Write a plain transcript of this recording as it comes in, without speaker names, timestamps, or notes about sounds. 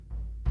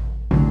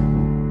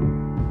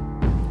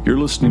You're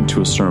listening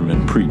to a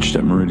sermon preached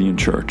at Meridian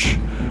Church.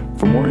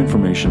 For more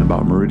information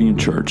about Meridian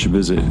Church,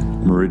 visit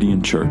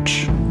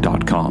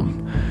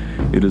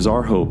meridianchurch.com. It is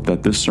our hope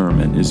that this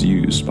sermon is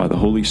used by the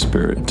Holy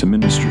Spirit to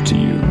minister to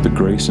you the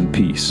grace and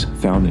peace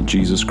found in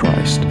Jesus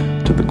Christ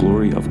to the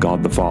glory of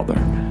God the Father.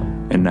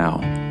 And now,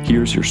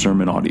 here's your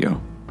sermon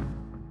audio.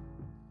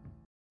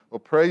 Well,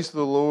 praise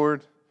the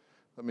Lord.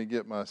 Let me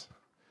get my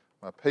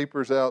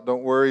papers out.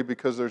 Don't worry,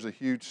 because there's a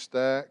huge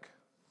stack.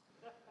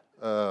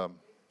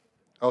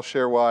 I'll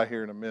share why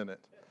here in a minute.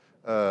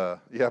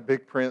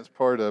 Big print's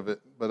part of it,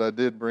 but I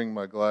did bring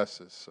my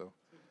glasses,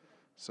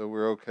 so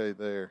we're okay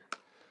there.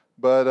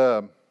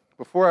 But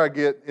before I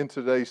get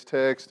into today's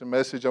text and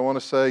message, I want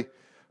to say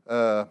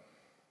that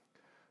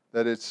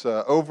it's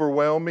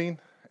overwhelming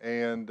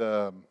and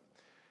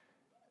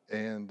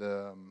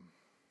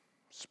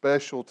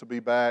special to be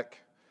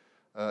back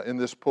in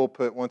this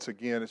pulpit once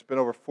again. It's been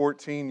over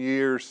 14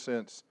 years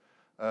since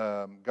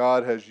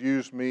God has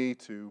used me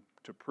to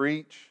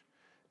preach.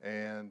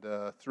 And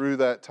through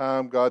that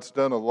time, God's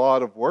done a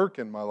lot of work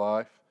in my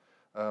life.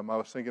 I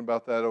was thinking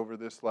about that over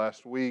this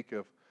last week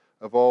of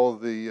all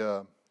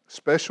the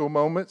special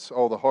moments,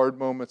 all the hard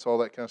moments, all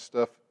that kind of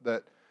stuff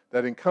that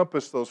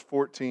encompass those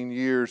 14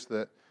 years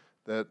that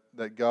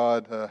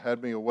God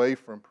had me away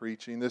from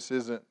preaching. This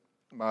isn't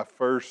my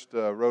first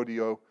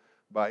rodeo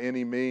by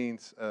any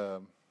means.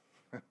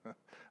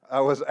 I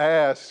was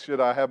asked, should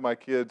I have my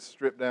kids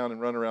strip down and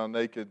run around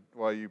naked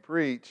while you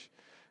preach?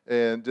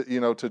 And,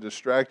 to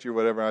distract you or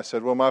whatever. I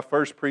said, well, my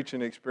first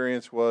preaching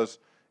experience was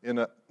in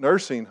a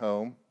nursing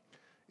home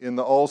in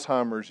the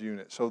Alzheimer's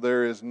unit. So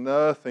there is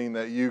nothing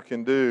that you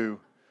can do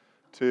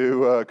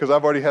to, because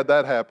I've already had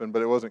that happen,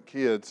 but it wasn't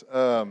kids,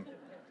 to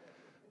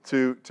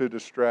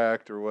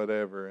distract or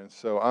whatever. And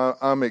so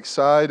I'm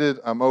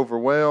excited, I'm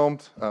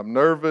overwhelmed, I'm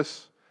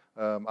nervous.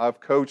 I've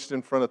coached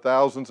in front of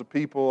thousands of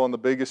people on the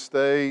biggest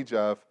stage.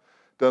 I've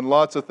done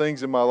lots of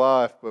things in my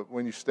life, but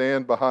when you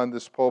stand behind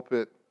this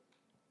pulpit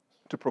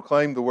to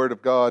proclaim the Word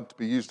of God, to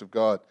be used of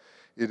God,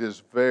 it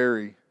is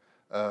very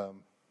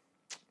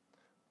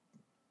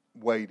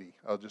weighty.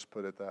 I'll just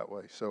put it that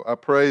way. So I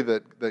pray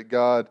that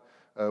God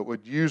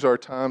would use our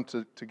time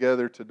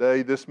together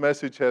today. This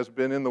message has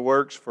been in the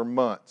works for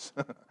months.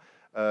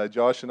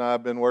 Josh and I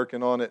have been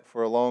working on it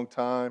for a long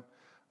time,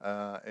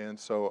 and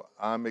so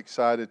I'm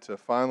excited to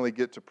finally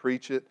get to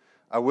preach it.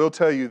 I will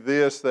tell you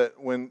this, that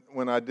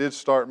when I did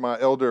start my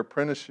elder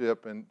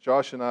apprenticeship and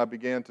Josh and I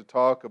began to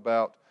talk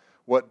about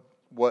what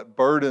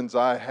burdens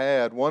I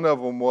had. One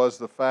of them was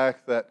the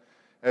fact that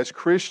as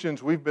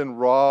Christians, we've been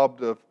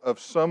robbed of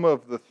some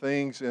of the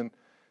things in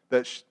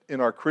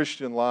our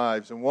Christian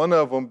lives. And one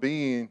of them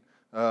being,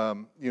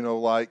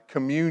 like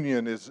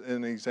communion is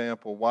an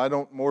example. Why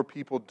don't more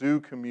people do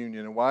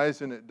communion? And why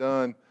isn't it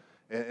done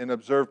and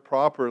observed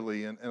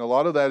properly? And a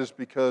lot of that is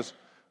because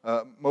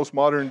most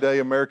modern day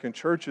American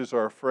churches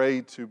are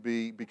afraid to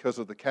be, because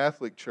of the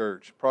Catholic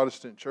Church.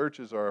 Protestant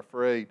churches are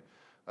afraid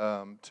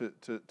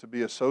to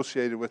be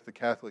associated with the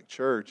Catholic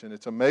Church. And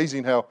it's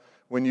amazing how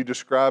when you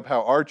describe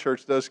how our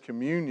church does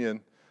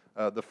communion,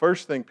 the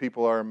first thing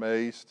people are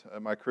amazed,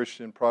 my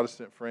Christian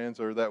Protestant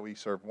friends, are that we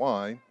serve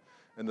wine.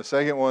 And the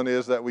second one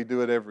is that we do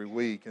it every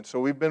week. And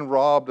so we've been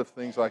robbed of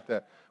things like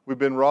that. We've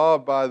been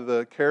robbed by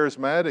the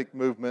charismatic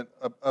movement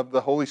of the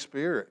Holy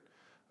Spirit.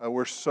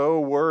 We're so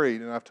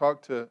worried, and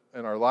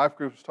and our life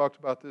groups talked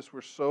about this,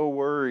 we're so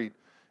worried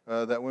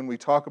that when we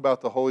talk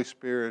about the Holy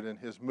Spirit and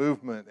His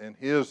movement and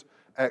His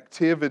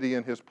activity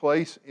and His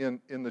place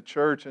in the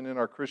church and in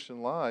our Christian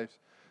lives,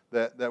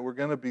 that we're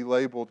going to be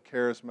labeled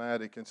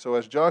charismatic. And so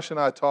as Josh and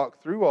I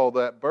talked through all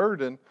that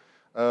burden,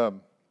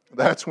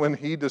 that's when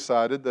he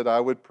decided that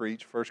I would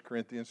preach 1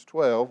 Corinthians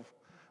 12.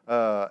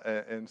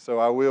 And so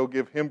I will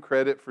give him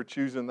credit for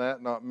choosing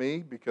that, not me,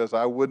 because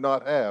I would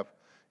not have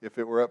if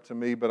it were up to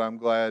me. But I'm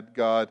glad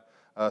God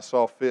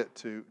saw fit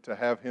to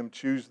have him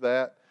choose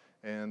that.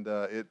 And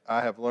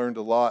I have learned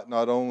a lot,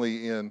 not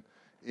only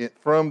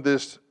from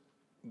this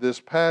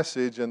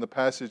passage and the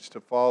passage to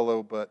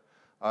follow, but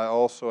I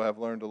also have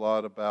learned a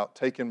lot about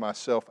taking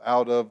myself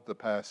out of the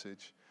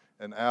passage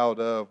and out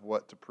of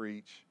what to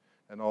preach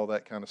and all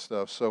that kind of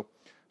stuff. So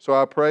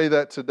I pray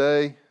that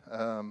today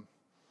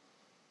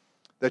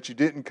that you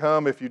didn't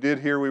come, if you did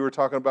hear we were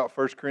talking about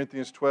 1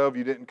 Corinthians 12,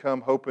 you didn't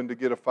come hoping to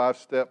get a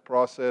 5-step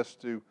process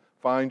to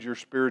find your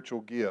spiritual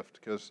gift,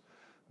 because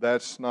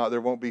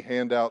there won't be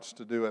handouts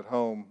to do at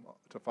home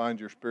to find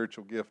your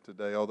spiritual gift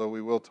today, although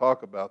we will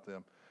talk about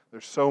them.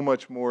 There's so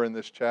much more in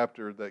this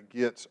chapter that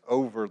gets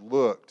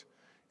overlooked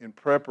in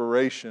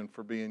preparation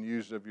for being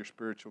used of your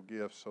spiritual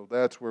gifts. So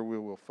that's where we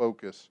will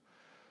focus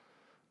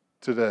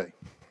today.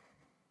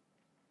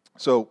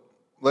 So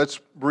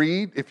let's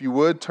read, if you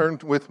would, turn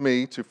with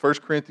me to 1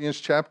 Corinthians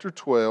chapter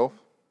 12.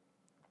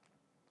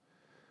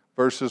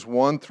 Verses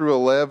 1 through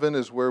 11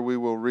 is where we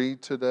will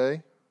read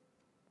today.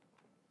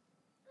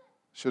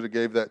 Should have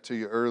gave that to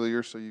you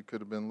earlier so you could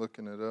have been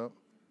looking it up.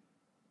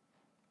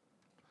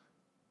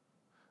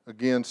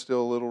 Again,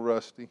 still a little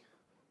rusty.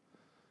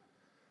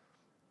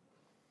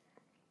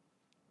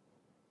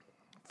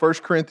 1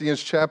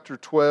 Corinthians chapter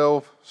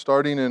 12,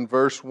 starting in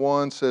verse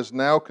 1, says,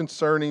 "Now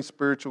concerning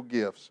spiritual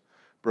gifts,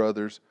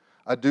 brothers,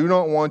 I do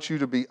not want you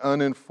to be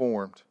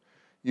uninformed.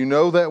 You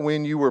know that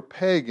when you were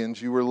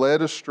pagans, you were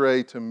led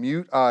astray to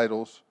mute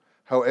idols,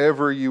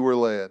 however you were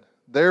led.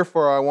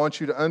 Therefore, I want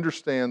you to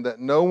understand that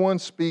no one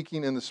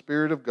speaking in the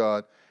Spirit of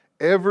God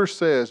ever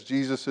says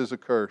Jesus is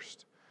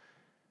accursed.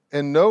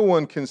 And no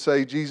one can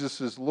say Jesus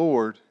is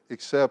Lord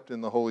except in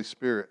the Holy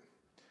Spirit.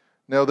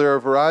 Now there are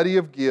a variety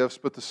of gifts,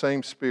 but the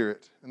same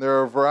Spirit. And there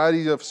are a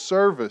variety of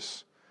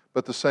service,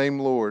 but the same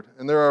Lord.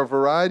 And there are a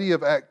variety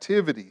of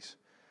activities,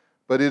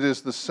 but it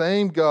is the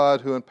same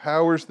God who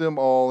empowers them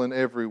all and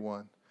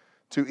everyone.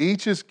 To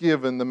each is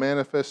given the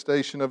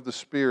manifestation of the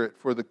Spirit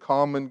for the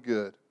common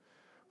good.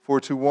 For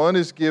to one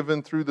is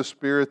given through the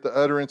Spirit the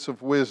utterance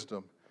of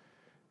wisdom,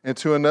 and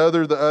to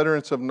another the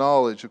utterance of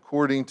knowledge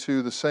according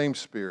to the same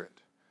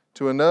Spirit.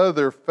 To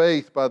another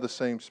faith by the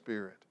same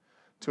Spirit.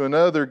 To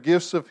another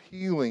gifts of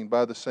healing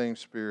by the same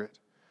Spirit.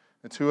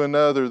 And to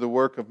another the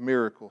work of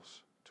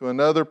miracles. To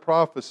another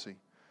prophecy.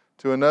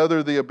 To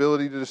another the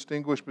ability to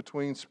distinguish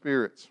between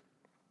spirits.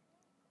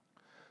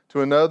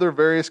 To another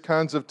various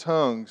kinds of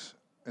tongues.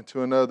 And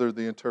to another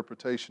the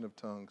interpretation of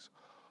tongues.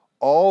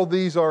 All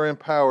these are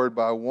empowered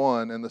by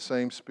one and the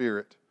same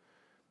Spirit,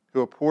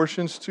 who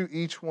apportions to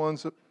each one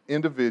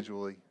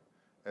individually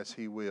as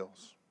He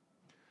wills."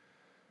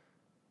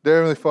 Dear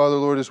Heavenly Father,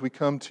 Lord, as we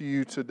come to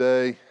You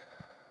today,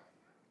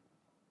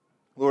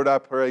 Lord, I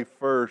pray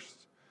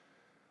first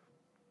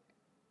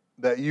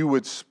that You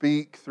would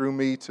speak through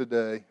me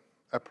today.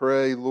 I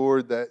pray,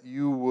 Lord, that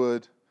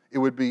it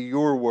would be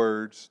Your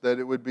words, that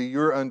it would be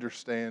Your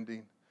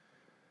understanding,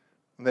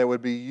 and that it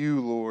would be You,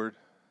 Lord,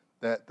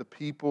 that the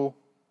people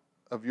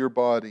of Your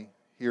body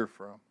hear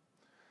from.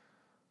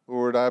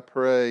 Lord, I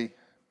pray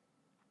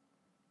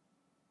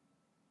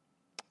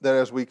that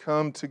as we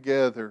come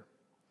together,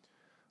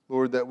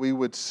 Lord, that we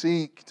would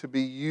seek to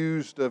be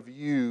used of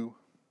You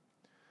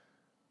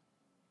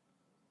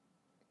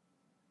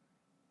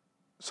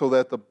so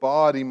that the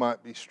body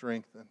might be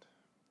strengthened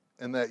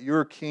and that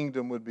Your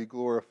kingdom would be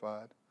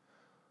glorified.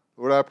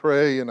 Lord, I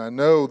pray and I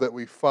know that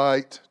we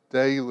fight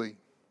daily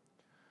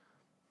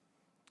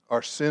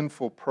our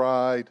sinful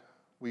pride.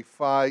 We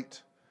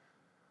fight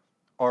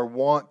our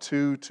want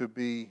to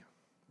be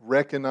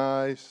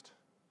recognized,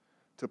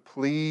 to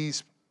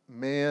please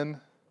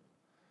men.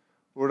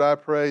 Lord, I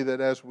pray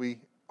that as we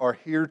are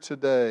here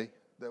today,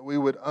 that we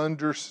would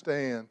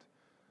understand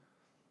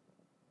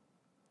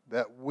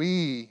that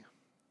we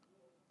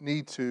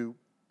need to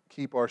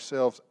keep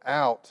ourselves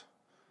out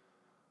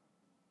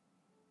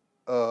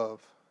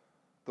of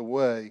the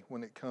way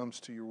when it comes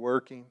to Your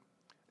working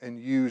and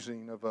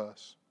using of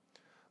us.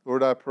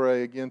 Lord, I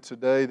pray again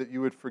today that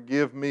You would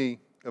forgive me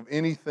of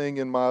anything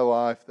in my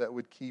life that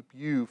would keep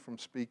You from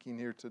speaking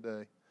here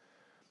today.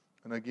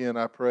 And again,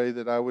 I pray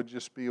that I would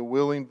just be a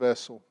willing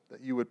vessel,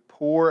 that You would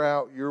pour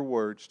out Your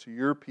words to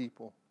Your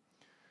people,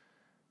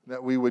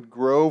 that we would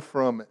grow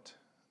from it,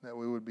 that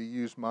we would be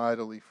used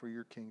mightily for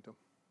Your kingdom.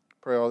 I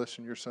pray all this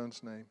in Your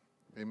Son's name.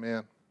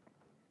 Amen.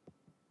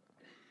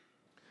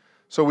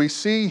 So we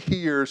see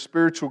here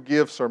spiritual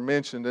gifts are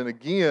mentioned. And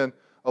again,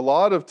 a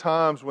lot of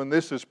times when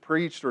this is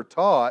preached or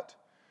taught,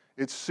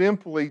 it's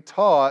simply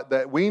taught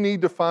that we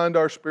need to find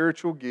our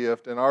spiritual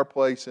gift and our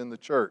place in the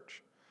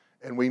church.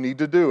 And we need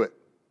to do it.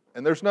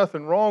 And there's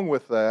nothing wrong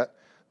with that.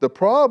 The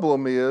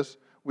problem is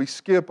we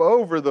skip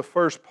over the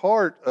first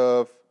part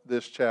of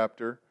this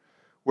chapter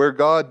where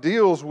God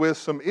deals with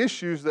some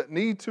issues that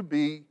need to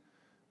be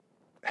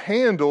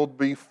handled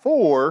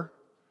before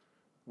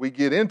we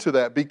get into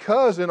that.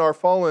 Because in our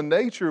fallen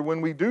nature,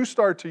 when we do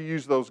start to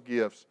use those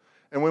gifts,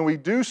 and when we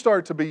do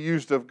start to be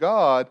used of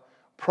God,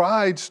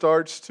 pride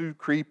starts to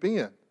creep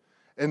in.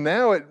 And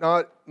now it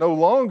no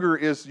longer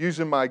is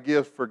using my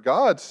gift for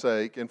God's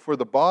sake and for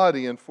the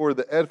body and for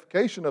the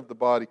edification of the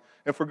body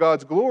and for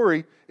God's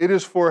glory. It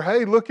is for,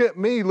 hey, look at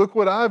me, look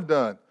what I've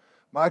done.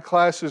 My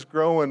class is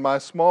growing, my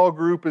small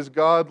group is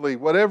godly,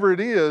 whatever it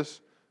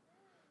is,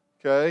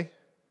 okay?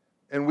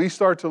 And we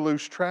start to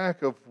lose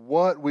track of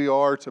what we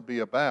are to be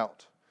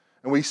about.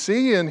 And we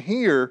see in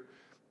here,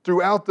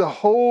 throughout the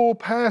whole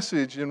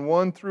passage in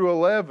 1 through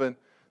 11,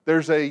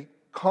 there's a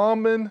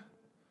common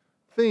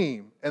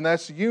theme, and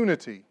that's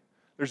unity.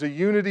 There's a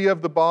unity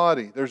of the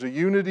body. There's a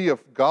unity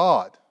of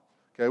God.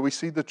 Okay, we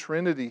see the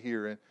Trinity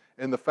here,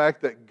 and the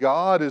fact that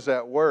God is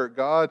at work.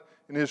 God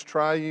in His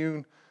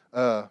triune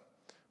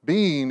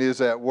being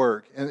is at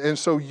work. And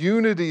so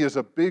unity is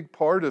a big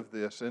part of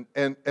this.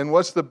 And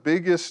what's the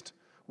biggest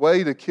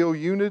way to kill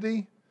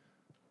unity?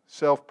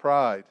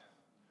 Self-pride,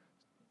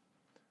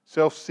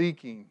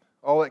 self-seeking,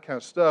 all that kind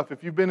of stuff.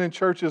 If you've been in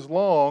churches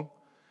long,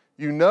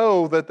 you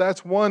know that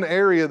that's one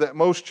area that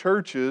most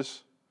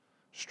churches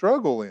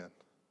struggle in.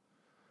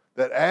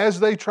 That as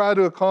they try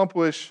to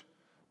accomplish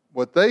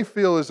what they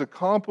feel is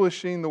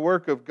accomplishing the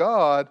work of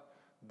God,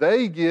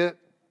 they get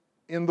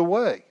in the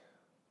way.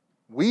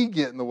 We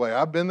get in the way.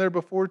 I've been there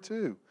before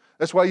too.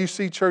 That's why you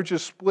see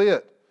churches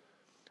split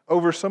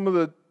over some of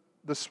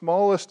the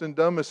smallest and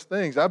dumbest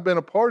things. I've been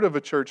a part of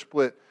a church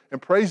split,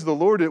 And praise the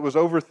Lord, it was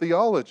over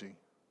theology.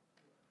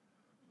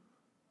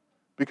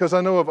 Because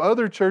I know of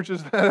other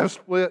churches that have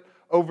split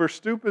over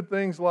stupid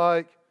things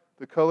like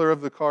the color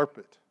of the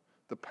carpet,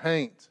 the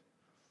paint,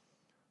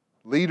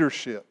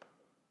 leadership.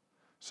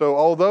 So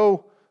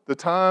although the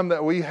time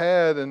that we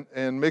had, and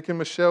Mick and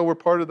Michelle were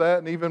part of that,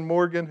 and even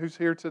Morgan, who's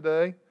here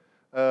today,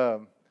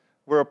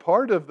 were a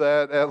part of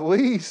that, at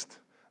least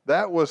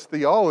that was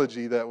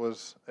theology that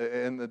was,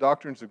 and the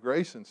doctrines of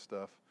grace and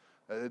stuff.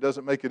 It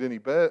doesn't make it any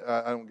better.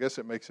 I don't guess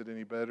it makes it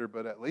any better,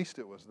 but at least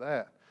it was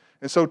that.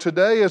 And so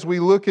today, as we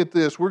look at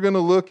this, we're going to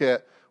look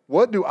at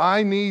what do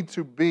I need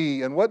to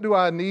be and what do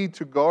I need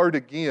to guard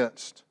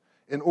against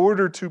in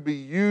order to be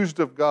used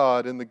of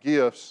God in the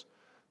gifts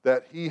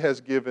that He has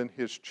given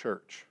His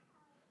church.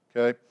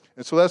 Okay?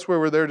 And so that's where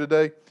we're there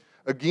today.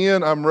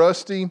 Again, I'm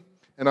rusty,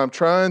 and I'm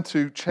trying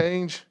to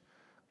change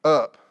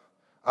up.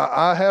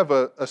 I have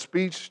a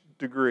speech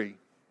degree.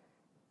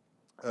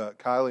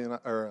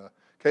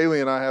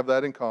 Kaylee and I have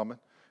that in common.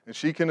 And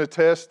she can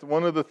attest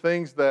one of the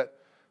things that,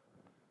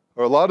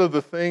 or a lot of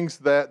the things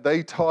that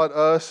they taught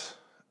us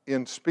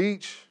in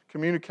speech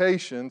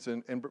communications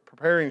and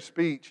preparing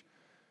speech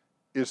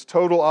is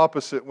total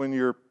opposite when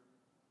you're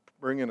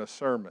bringing a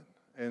sermon.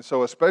 And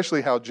so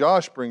especially how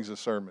Josh brings a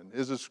sermon.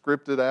 Is it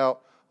scripted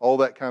out? All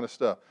that kind of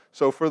stuff.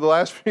 So for the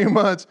last few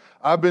months,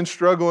 I've been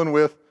struggling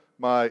with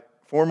my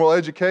formal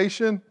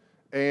education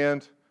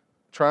and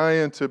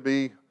trying to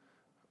be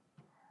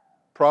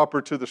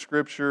proper to the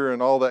Scripture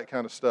and all that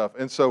kind of stuff.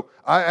 And so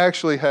I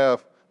actually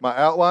have my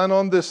outline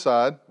on this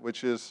side,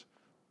 which is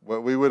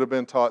what we would have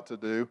been taught to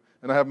do,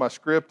 and I have my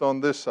script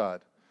on this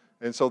side.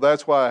 And so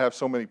that's why I have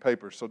so many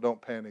papers, so don't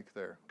panic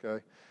there,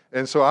 okay?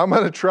 And so I'm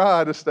going to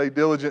try to stay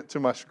diligent to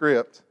my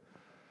script,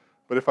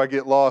 but if I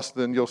get lost,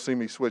 then you'll see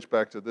me switch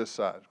back to this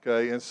side,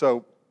 okay? And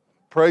so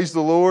praise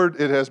the Lord,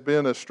 it has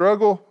been a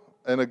struggle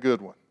and a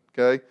good one,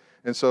 okay?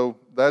 And so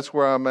that's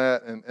where I'm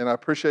at, and I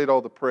appreciate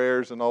all the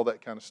prayers and all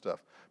that kind of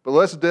stuff. But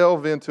let's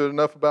delve into it.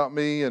 Enough about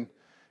me and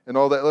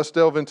all that. Let's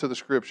delve into the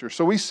Scripture.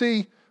 So we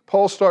see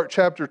Paul start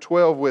chapter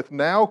 12 with,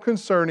 now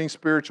concerning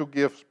spiritual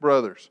gifts,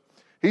 brothers.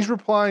 He's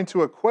replying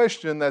to a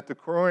question that the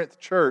Corinth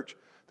church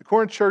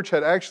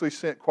had actually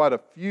sent quite a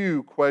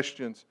few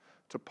questions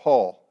to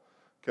Paul.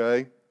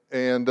 Okay?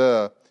 And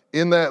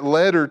in that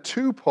letter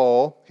to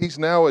Paul, he's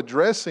now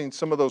addressing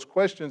some of those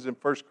questions in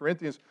 1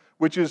 Corinthians,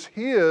 which is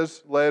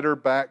his letter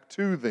back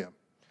to them.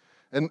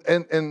 And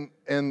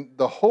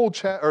the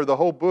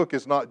whole book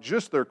is not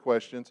just their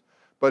questions,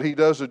 but he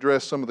does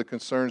address some of the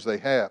concerns they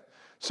have.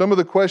 Some of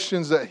the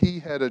questions that he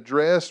had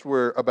addressed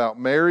were about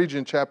marriage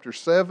in chapter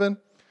 7,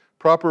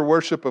 proper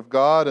worship of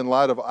God in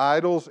light of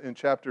idols in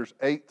chapters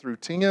 8 through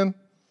 10,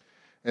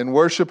 and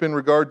worship in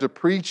regard to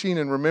preaching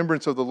and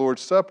remembrance of the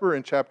Lord's Supper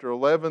in chapter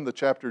 11, the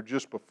chapter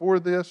just before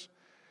this.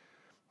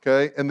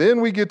 Okay, and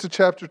then we get to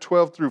chapter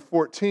 12 through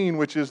 14,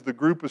 which is the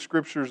group of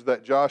scriptures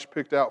that Josh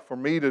picked out for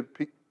me to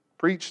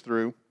preach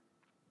through.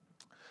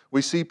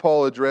 We see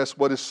Paul address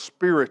what is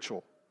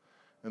spiritual.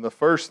 And the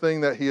first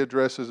thing that he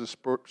addresses is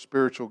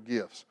spiritual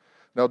gifts.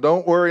 Now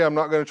don't worry, I'm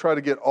not going to try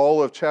to get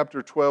all of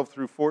chapter 12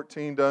 through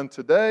 14 done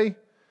today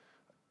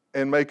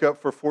and make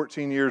up for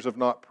 14 years of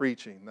not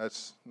preaching.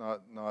 That's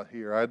not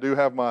here. I do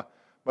have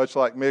much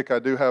like Mick, I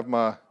do have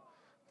my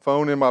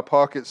phone in my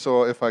pocket,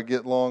 so if I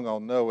get long, I'll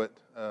know it.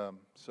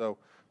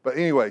 But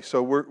anyway,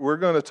 so we're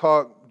going to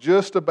talk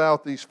just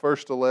about these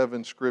first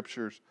 11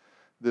 scriptures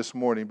this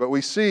morning. But we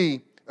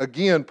see,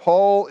 again,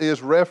 Paul is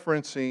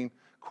referencing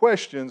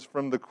questions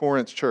from the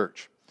Corinth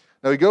church.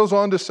 Now he goes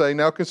on to say,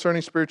 now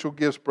concerning spiritual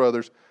gifts,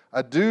 brothers,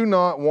 I do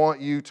not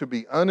want you to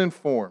be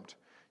uninformed.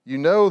 You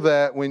know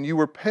that when you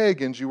were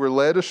pagans, you were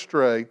led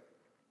astray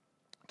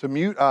to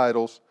mute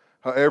idols,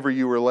 however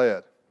you were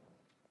led.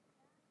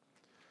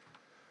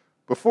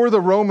 Before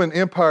the Roman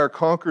Empire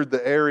conquered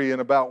the area in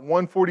about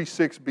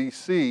 146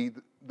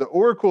 BC, the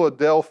Oracle of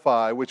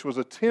Delphi, which was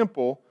a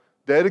temple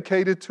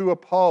dedicated to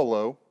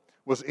Apollo,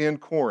 was in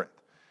Corinth.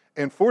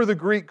 And for the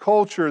Greek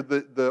culture,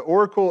 the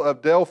Oracle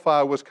of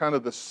Delphi was kind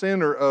of the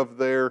center of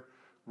their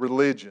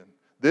religion.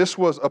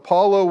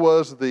 Apollo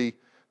was the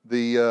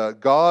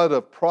god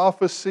of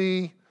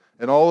prophecy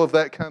and all of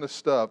that kind of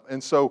stuff.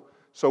 And so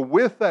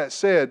with that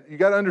said, you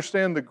got to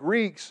understand the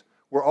Greeks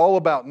were all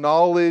about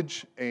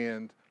knowledge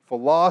and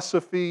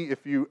philosophy.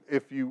 If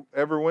you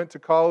ever went to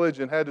college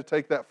and had to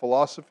take that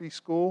philosophy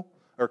school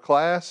or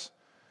class,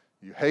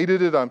 you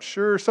hated it, I'm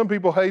sure. Some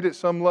people hate it,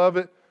 some love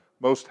it.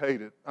 Most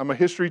hate it. I'm a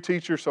history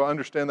teacher, so I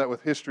understand that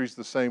with history's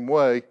the same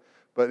way.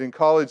 But in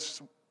college,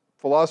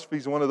 philosophy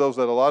is one of those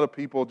that a lot of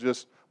people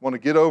just want to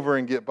get over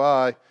and get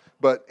by.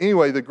 But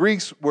anyway, the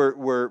Greeks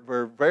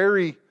were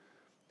very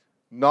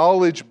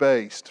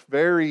knowledge-based,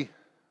 very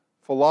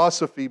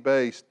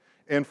philosophy-based.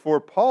 And for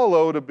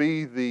Apollo to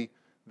be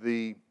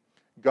the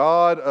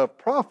god of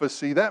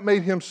prophecy, that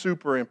made him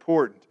super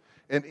important.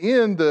 And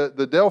in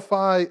the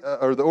Delphi,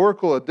 or the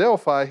Oracle of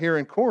Delphi here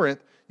in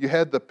Corinth, you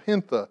had the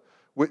Pentha,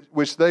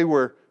 which they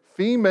were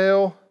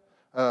females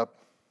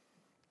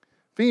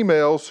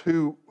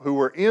who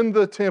were in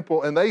the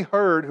temple, and they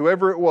heard,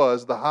 whoever it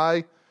was, the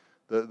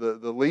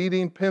the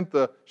leading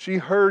Pentha, she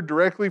heard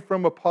directly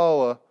from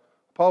Apollo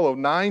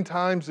 9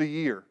 times a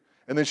year.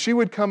 And then she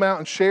would come out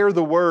and share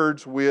the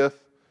words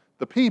with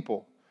the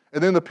people.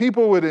 And then the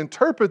people would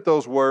interpret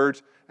those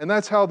words, and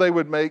that's how they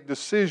would make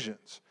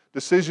decisions.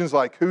 Decisions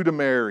like who to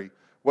marry,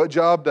 what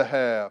job to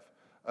have,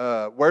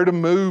 where to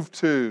move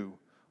to,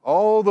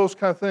 all those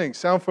kind of things.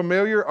 Sound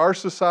familiar? Our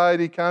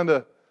society kind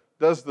of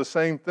does the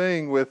same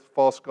thing with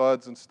false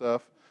gods and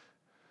stuff.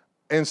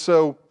 And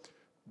so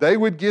they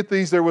would get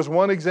these. There was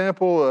one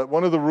example,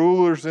 one of the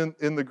rulers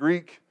in the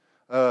Greek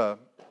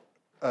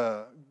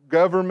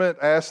government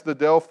asked the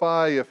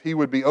Delphi if he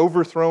would be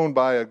overthrown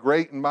by a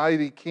great and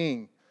mighty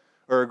king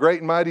or a great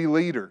and mighty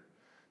leader,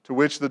 to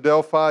which the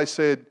Delphi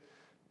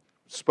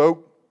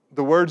spoke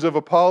the words of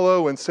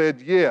Apollo and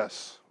said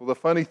yes. Well, the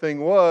funny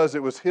thing was,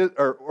 it was his,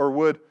 or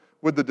would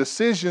the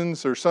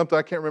decisions or something,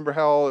 I can't remember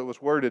how all it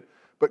was worded,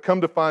 but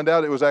come to find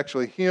out it was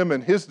actually him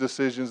and his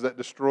decisions that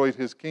destroyed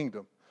his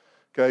kingdom.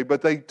 Okay,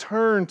 but they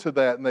turn to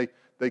that and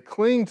they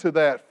cling to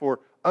that for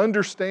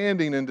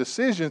understanding and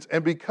decisions,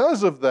 and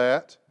because of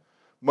that,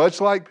 much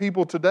like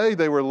people today,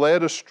 they were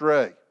led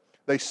astray.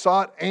 They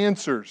sought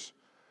answers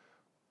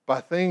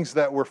by things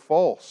that were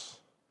false.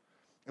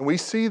 And we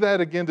see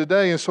that again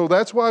today. And so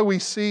that's why we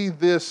see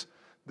this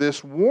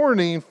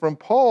warning from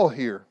Paul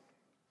here.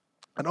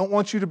 I don't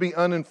want you to be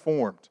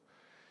uninformed.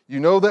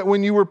 You know that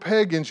when you were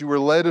pagans, you were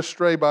led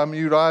astray by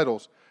mute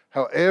idols,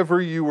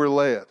 however you were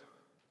led.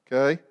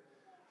 Okay?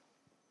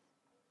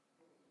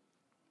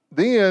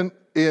 Then,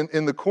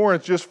 in the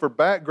Corinth, just for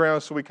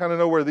background, so we kind of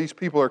know where these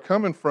people are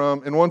coming from,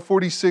 in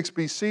 146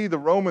 BC, the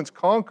Romans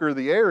conquer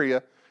the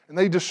area, and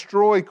they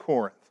destroy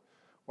Corinth.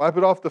 Wipe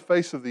it off the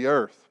face of the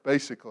earth,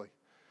 basically.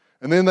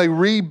 And then they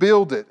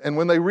rebuild it. And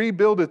when they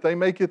rebuild it, they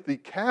make it the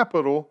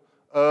capital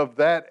of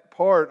that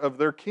part of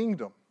their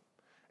kingdom.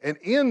 And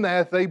in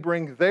that, they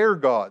bring their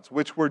gods,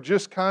 which were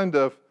just kind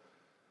of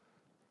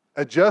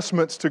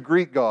adjustments to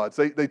Greek gods.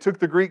 They took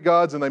the Greek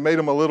gods and they made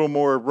them a little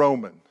more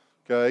Roman.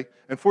 Okay?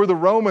 And for the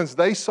Romans,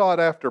 they sought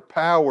after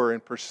power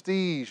and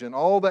prestige and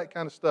all that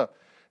kind of stuff.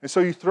 And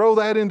so you throw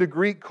that into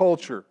Greek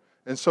culture.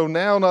 And so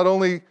now not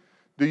only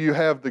do you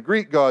have the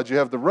Greek gods, you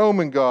have the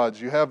Roman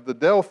gods, you have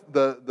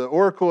the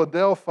Oracle of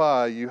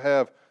Delphi, you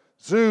have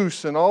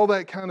Zeus and all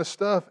that kind of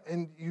stuff,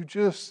 and you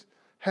just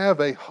have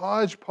a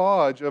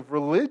hodgepodge of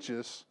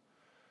religious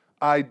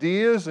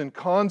ideas and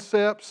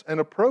concepts and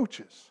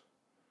approaches.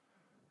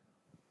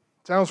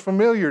 Sounds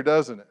familiar,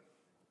 doesn't it?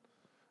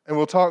 And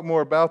we'll talk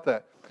more about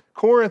that.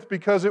 Corinth,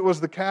 because it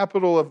was the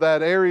capital of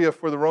that area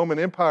for the Roman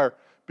Empire,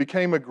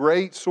 became a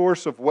great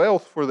source of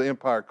wealth for the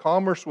empire.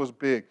 Commerce was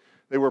big.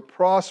 They were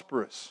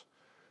prosperous.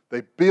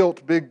 They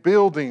built big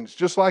buildings,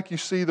 just like you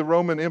see the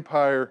Roman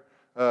Empire,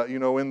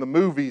 in the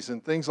movies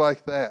and things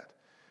like that.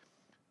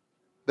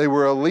 They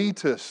were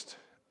elitist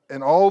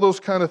and all those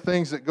kind of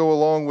things that go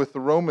along with the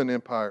Roman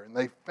Empire. And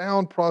they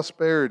found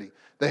prosperity.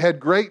 They had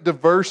great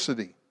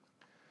diversity.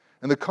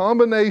 And the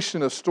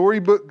combination of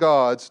storybook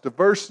gods,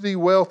 diversity,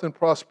 wealth, and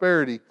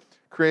prosperity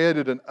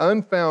created an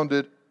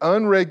unfounded,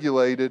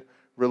 unregulated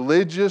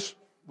religions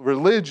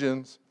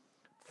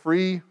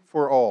free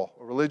for all.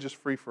 A religious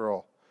free for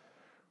all.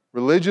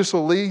 Religious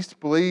elites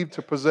believed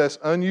to possess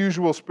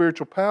unusual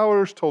spiritual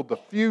powers, told the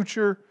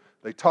future,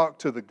 they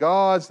talked to the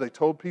gods, they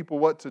told people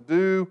what to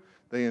do,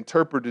 they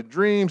interpreted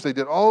dreams, they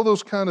did all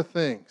those kind of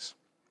things.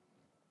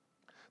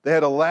 They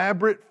had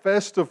elaborate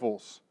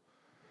festivals,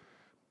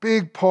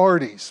 big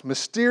parties,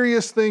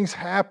 mysterious things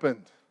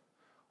happened.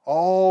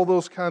 All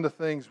those kind of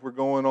things were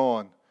going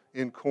on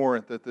in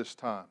Corinth at this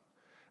time.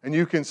 And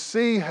you can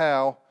see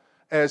how,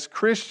 as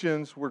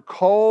Christians were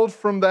called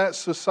from that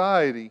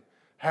society,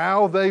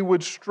 how they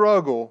would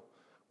struggle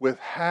with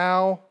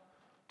how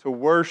to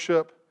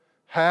worship,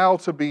 how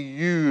to be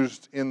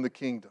used in the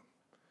kingdom.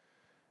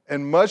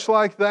 And much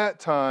like that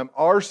time,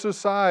 our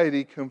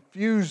society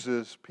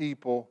confuses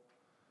people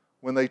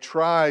when they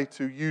try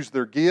to use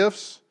their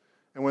gifts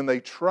and when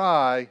they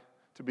try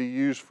to be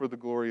used for the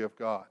glory of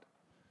God.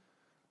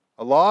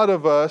 A lot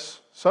of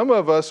us, some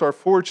of us are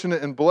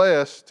fortunate and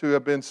blessed to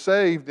have been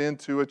saved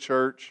into a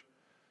church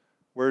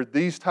where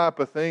these type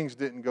of things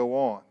didn't go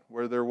on,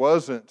 where there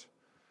wasn't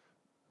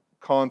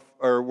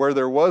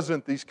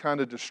these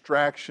kind of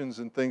distractions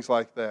and things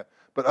like that.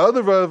 But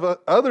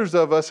others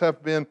of us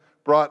have been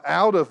brought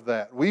out of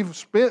that. We've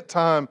spent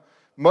time,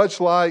 much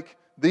like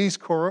these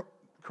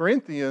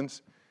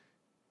Corinthians,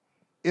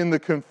 in the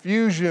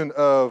confusion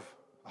of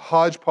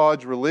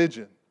hodgepodge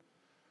religion.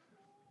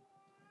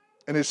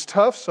 And it's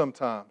tough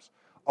sometimes.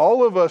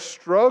 All of us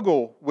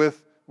struggle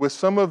with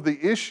some of the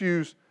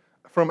issues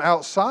from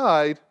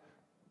outside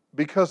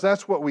because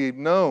that's what we've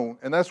known,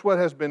 and that's what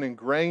has been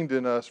ingrained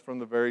in us from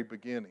the very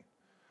beginning.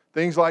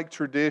 Things like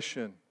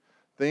tradition,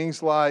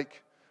 things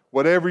like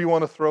whatever you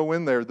want to throw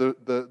in there,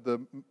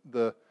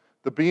 the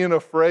being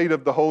afraid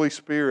of the Holy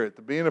Spirit,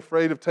 the being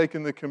afraid of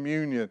taking the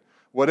communion,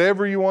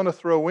 whatever you want to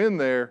throw in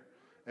there,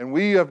 and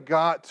we have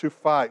got to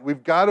fight.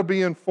 We've got to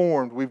be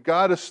informed. We've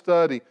got to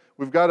study.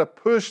 We've got to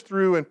push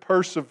through and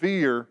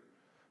persevere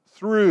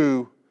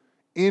through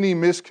any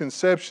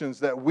misconceptions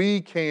that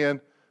we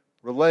can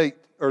relate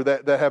or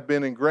that have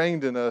been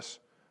ingrained in us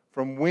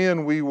from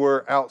when we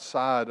were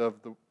outside of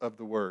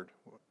the Word,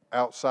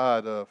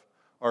 outside of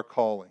our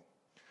calling.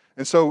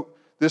 And so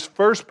this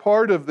first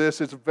part of this,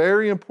 it's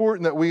very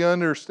important that we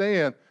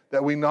understand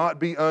that we not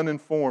be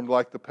uninformed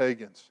like the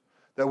pagans,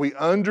 that we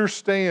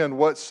understand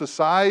what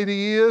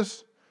society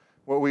is,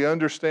 what we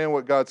understand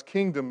what God's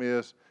kingdom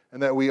is,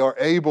 and that we are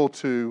able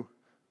to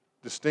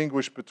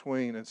distinguish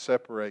between and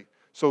separate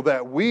so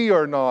that we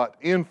are not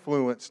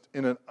influenced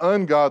in an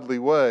ungodly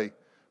way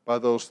by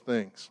those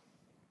things.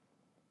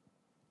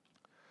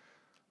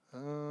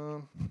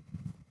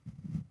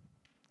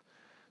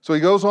 So he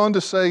goes on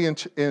to say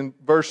in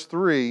verse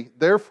 3,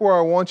 "Therefore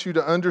I want you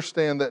to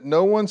understand that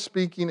no one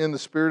speaking in the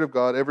Spirit of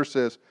God ever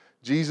says,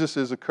 'Jesus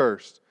is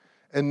accursed.'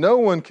 And no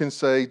one can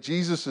say,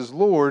 'Jesus is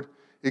Lord,'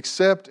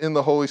 except in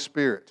the Holy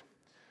Spirit."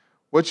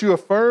 What you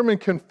affirm and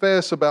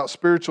confess about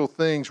spiritual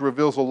things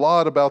reveals a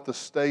lot about the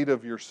state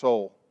of your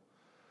soul.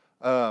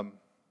 I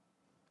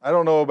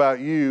don't know about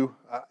you.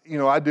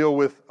 I deal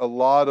with a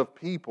lot of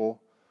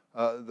people,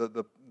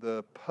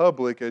 the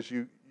public, as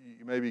you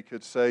maybe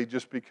could say,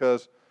 just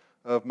because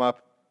of my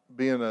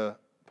being a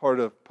part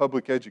of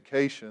public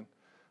education.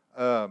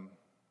 And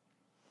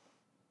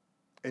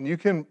you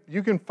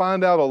can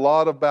find out a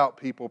lot about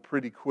people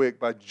pretty quick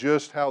by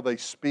just how they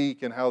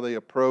speak and how they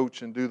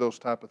approach and do those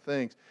type of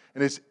things.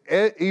 And it's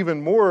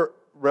even more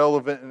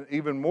relevant and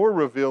even more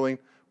revealing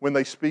when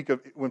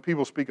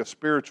people speak of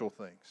spiritual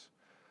things.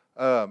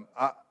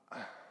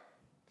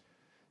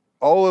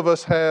 All of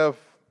us have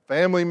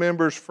family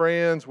members,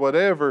 friends,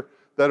 whatever,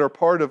 that are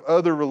part of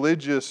other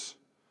religious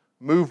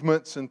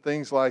movements and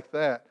things like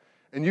that.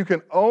 And you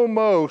can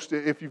almost,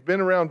 if you've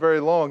been around very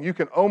long, you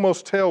can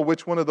almost tell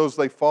which one of those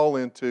they fall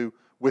into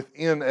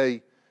within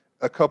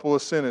a couple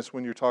of sentences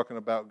when you're talking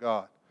about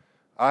God.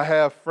 I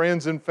have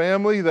friends and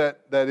family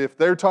that if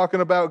they're talking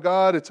about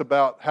God, it's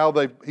about how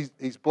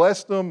He's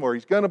blessed them or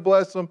He's going to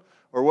bless them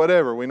or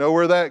whatever. We know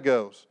where that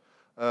goes.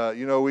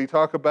 We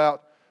talk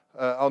about,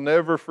 I'll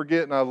never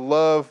forget, and I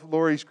love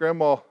Lori's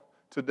grandma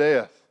to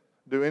death,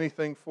 do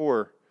anything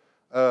for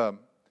her.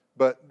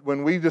 But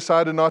when we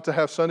decided not to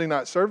have Sunday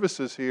night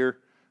services here,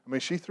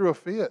 she threw a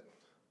fit.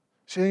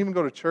 She didn't even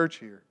go to church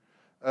here.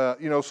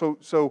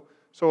 So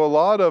a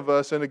lot of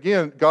us, and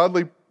again,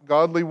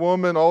 godly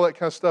woman, all that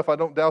kind of stuff, I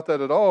don't doubt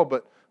that at all,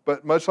 but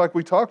much like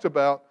we talked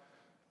about,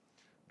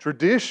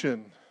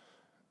 tradition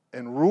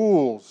and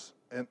rules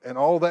and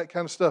all that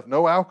kind of stuff,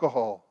 no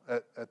alcohol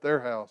at their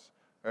house,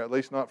 or at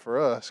least not for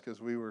us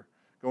because we were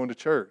going to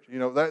church.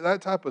 That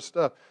type of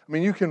stuff.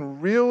 You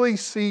can really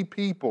see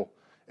people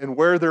and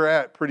where they're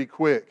at pretty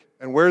quick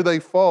and where they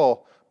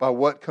fall by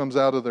what comes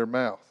out of their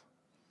mouth.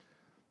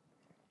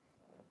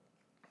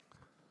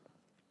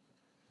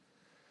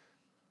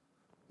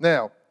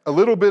 Now, a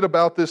little bit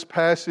about this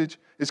passage.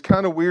 It's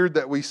kind of weird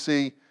that we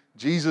see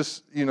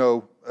Jesus,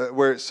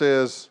 where it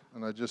says,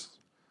 and I just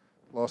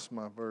lost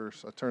my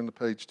verse. I turned the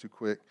page too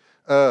quick.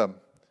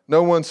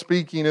 No one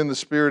speaking in the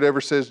Spirit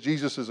ever says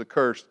Jesus is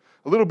accursed.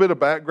 A little bit of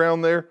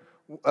background there.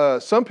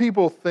 Some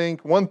people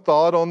think, one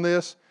thought on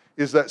this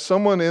is that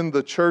someone in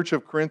the church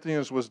of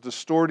Corinthians was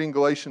distorting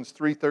Galatians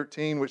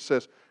 3:13, which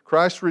says,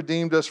 "Christ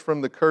redeemed us from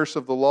the curse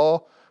of the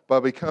law by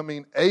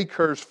becoming a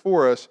curse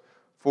for us,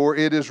 for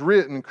it is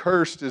written,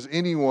 'Cursed is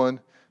anyone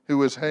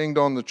who is hanged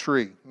on the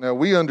tree.'" Now,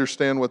 we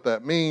understand what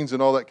that means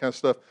and all that kind of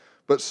stuff,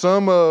 but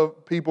some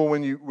people,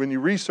 when you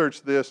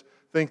research this,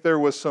 think there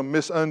was some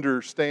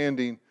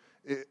misunderstanding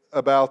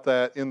about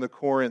that in the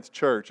Corinth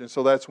church. And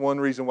so that's one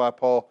reason why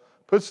Paul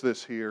puts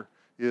this here,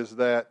 is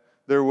that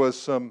there was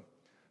some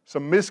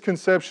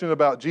misconception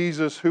about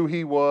Jesus, who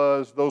He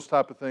was, those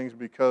type of things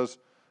because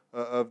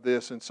of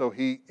this. And so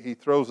he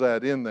throws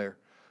that in there.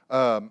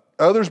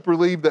 Others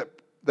believe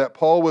that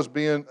Paul was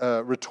being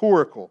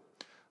rhetorical.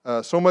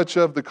 So much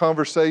of the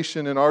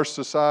conversation in our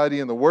society,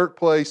 in the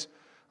workplace,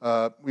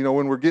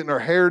 when we're getting our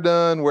hair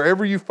done,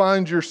 wherever you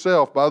find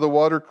yourself, by the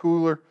water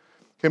cooler,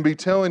 can be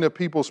telling of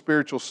people's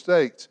spiritual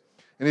states.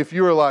 And if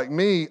you are like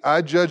me,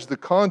 I judge the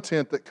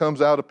content that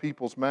comes out of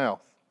people's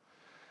mouth.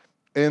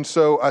 And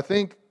so I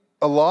think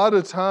a lot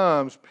of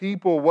times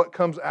people, what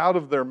comes out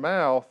of their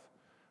mouth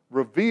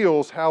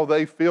reveals how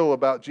they feel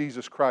about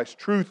Jesus Christ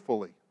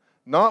truthfully.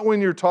 Not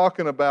when you're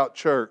talking about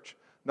church,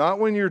 not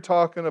when you're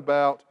talking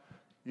about,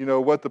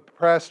 what the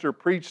pastor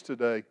preached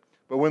today,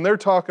 but when they're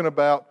talking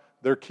about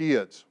their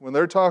kids, when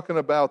they're talking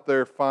about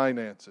their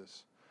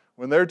finances,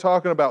 when they're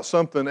talking about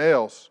something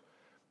else,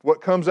 what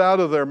comes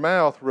out of their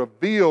mouth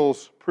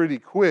reveals pretty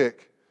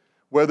quick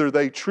whether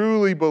they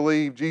truly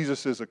believe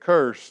Jesus is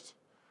accursed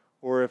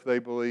or if they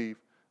believe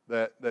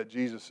that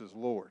Jesus is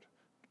Lord.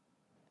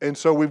 And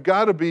so we've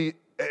got to be,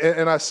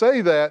 and I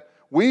say that,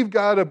 we've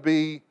got to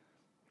be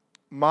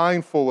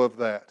mindful of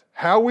that.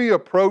 How we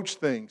approach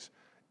things,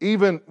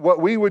 even what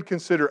we would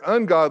consider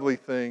ungodly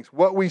things,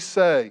 what we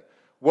say,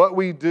 what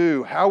we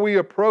do, how we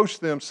approach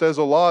them says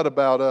a lot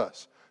about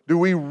us. Do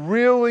we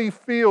really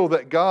feel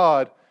that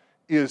God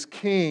is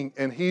King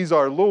and He's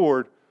our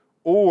Lord,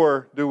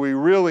 or do we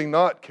really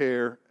not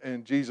care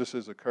and Jesus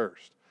is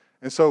accursed.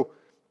 And so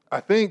I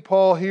think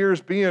Paul here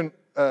is being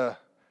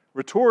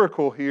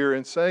rhetorical here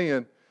and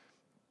saying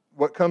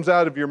what comes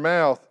out of your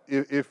mouth,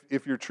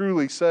 if you're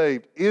truly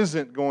saved,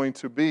 isn't going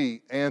to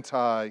be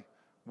anti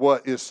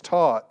what is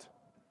taught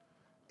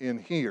in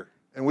here.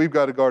 And we've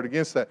got to guard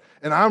against that.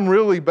 And I'm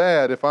really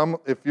bad,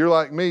 if you're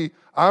like me,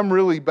 I'm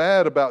really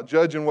bad about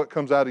judging what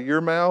comes out of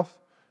your mouth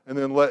and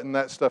then letting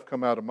that stuff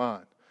come out of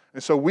mine.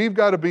 And so we've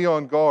got to be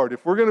on guard.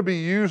 If we're going to be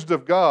used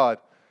of God,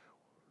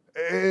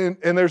 and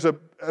there's a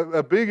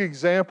big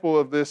example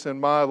of this in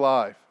my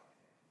life.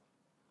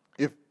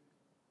 If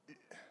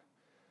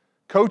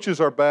coaches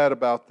are bad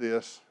about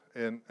this,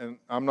 and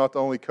I'm not the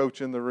only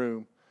coach in the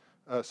room,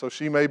 so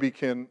she maybe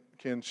could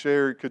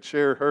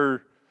share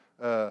her.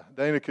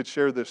 Dana could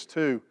share this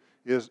too.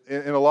 Is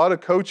in a lot of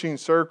coaching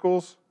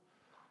circles,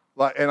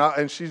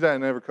 and she's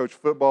never coached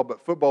football, but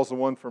football's the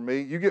one for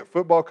me. You get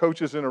football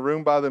coaches in a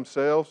room by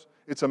themselves.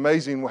 It's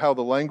amazing how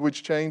the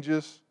language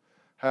changes,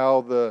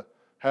 how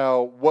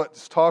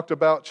what's talked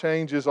about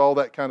changes, all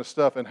that kind of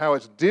stuff, and how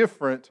it's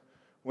different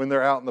when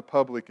they're out in the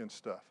public and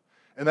stuff.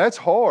 And that's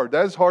hard.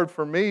 That's hard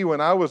for me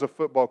when I was a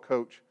football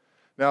coach.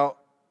 Now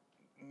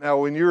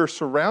when you're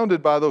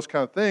surrounded by those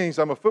kind of things,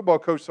 I'm a football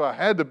coach, so I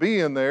had to be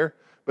in there.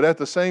 But at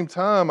the same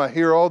time, I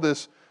hear all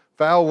this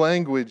foul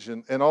language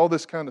and all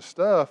this kind of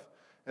stuff.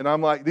 And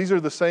I'm like, these are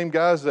the same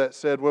guys that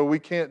said, well, we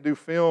can't do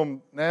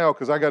film now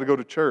because I got to go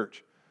to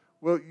church.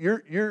 Well,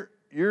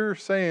 you're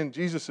saying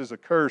Jesus is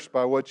accursed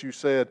by what you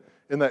said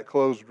in that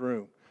closed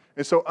room.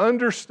 And so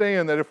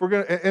understand that if we're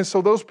going to, and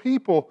so those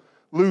people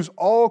lose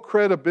all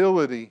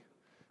credibility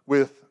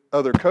with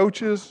other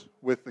coaches,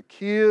 with the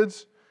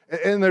kids.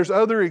 And there's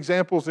other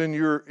examples in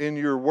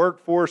your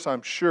workforce,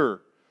 I'm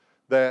sure,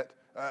 that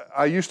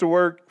I used to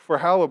work for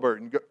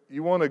Halliburton.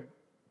 You want to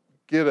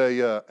get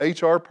a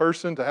HR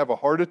person to have a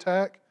heart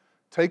attack?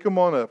 Take them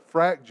on a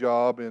frack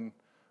job in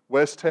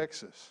West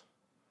Texas.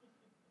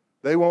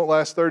 They won't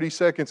last 30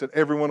 seconds and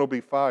everyone will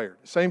be fired.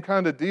 Same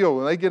kind of deal.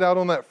 When they get out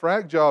on that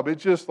frack job,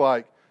 it's just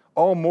like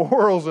all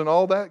morals and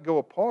all that go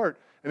apart.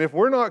 And if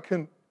we're not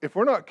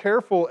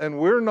careful and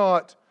we're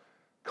not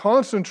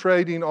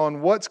concentrating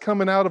on what's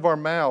coming out of our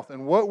mouth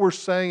and what we're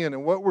saying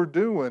and what we're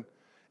doing,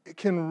 it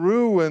can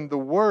ruin the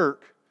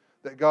work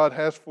that God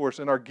has for us,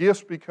 and our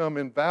gifts become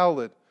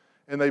invalid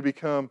and they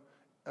become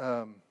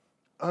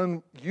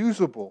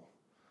unusable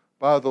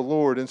by the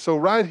Lord. And so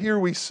right here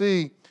we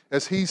see,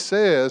 as he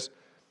says,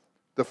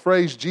 the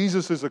phrase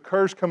Jesus is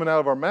accursed coming out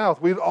of our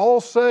mouth. We'd all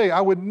say, I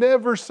would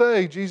never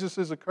say Jesus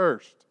is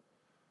accursed.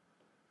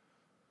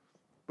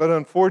 But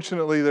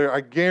unfortunately,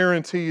 I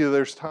guarantee you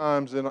there's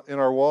times in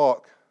our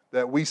walk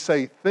that we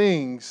say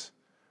things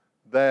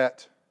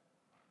that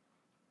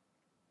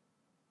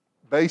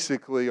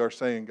basically are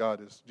saying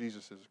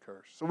Jesus is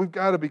accursed. So we've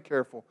got to be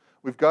careful.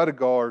 We've got to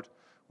guard.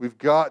 We've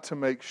got to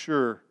make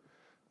sure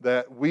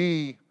that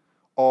we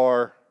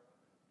are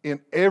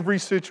in every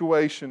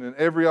situation and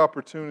every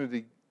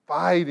opportunity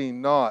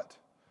fighting not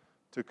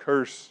to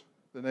curse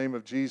the name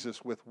of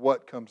Jesus with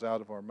what comes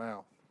out of our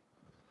mouth.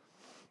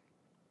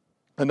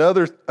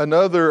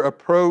 Another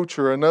approach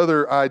or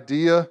another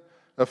idea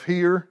of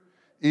here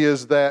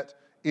is that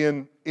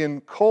in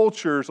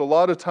cultures, a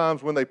lot of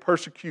times when they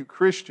persecute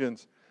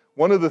Christians,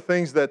 one of the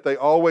things that they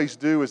always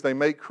do is they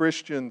make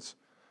Christians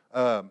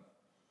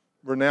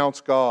renounce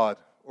God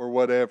or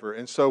whatever.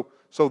 And so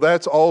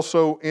that's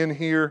also in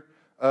here,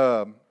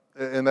 and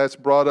that's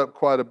brought up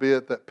quite a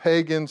bit, that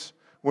pagans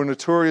were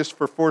notorious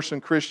for forcing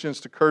Christians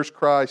to curse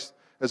Christ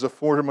as a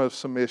form of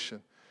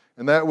submission.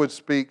 And that would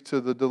speak to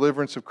the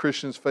deliverance of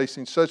Christians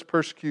facing such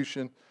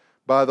persecution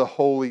by the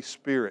Holy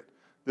Spirit.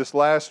 This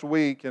last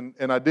week, and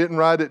I didn't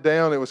write it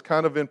down, it was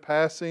kind of in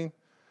passing.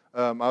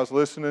 I was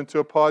listening to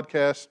a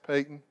podcast,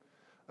 Peyton.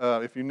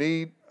 If you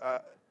need,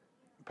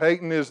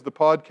 Peyton is the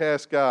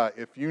podcast guy.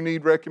 If you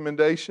need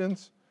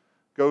recommendations,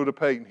 go to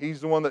Peyton.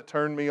 He's the one that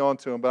turned me on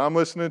to him. But I'm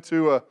listening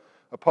to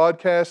a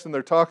podcast, and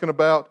they're talking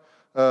about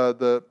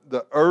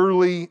the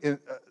early,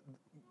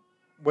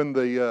 when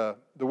the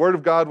Word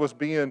of God was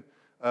being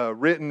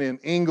written in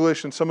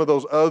English and some of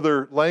those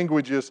other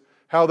languages,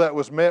 how that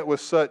was met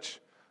with such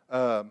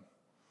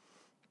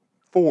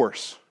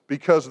force,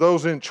 because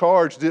those in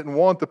charge didn't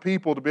want the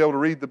people to be able to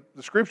read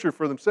the Scripture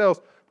for themselves.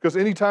 Because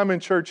anytime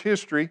in church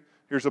history,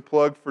 here's a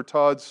plug for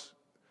Todd's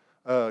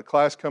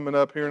class coming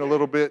up here in a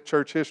little bit,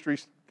 church history,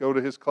 go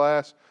to his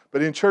class.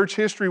 But in church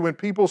history, when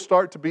people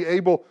start to be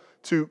able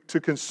to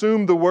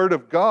consume the Word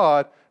of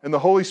God and the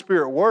Holy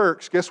Spirit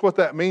works, guess what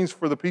that means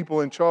for the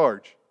people in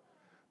charge?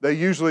 They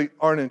usually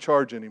aren't in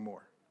charge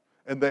anymore.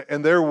 And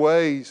their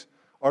ways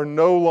are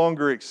no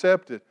longer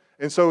accepted.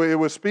 And so it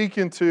was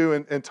speaking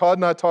to, and Todd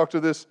and I talked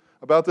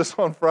about this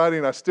on Friday,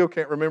 and I still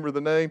can't remember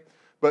the name,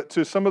 but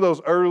to some of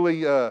those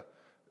early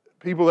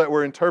people that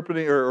were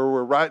interpreting or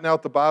were writing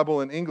out the Bible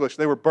in English,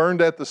 they were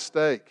burned at the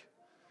stake.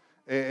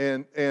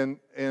 And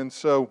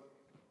so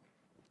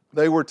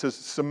they were to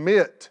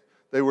submit.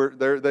 They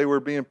were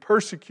being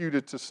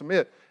persecuted to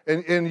submit.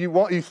 And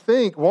you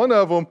think one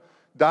of them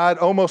died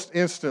almost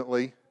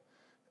instantly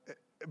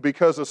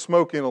because of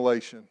smoke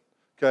inhalation.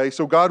 Okay,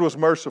 so God was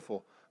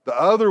merciful. The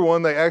other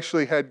one, they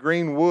actually had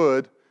green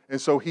wood,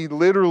 and so he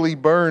literally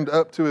burned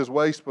up to his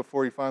waist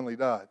before he finally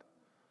died.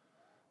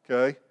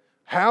 Okay?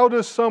 How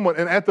does someone,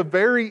 and at the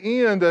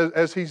very end,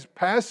 as he's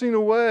passing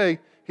away,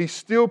 he's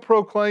still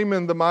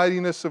proclaiming the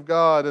mightiness of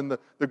God and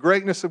the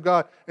greatness of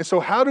God. And so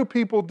how do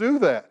people do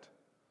that?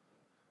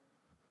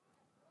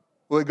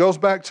 Well, it goes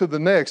back to the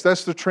next.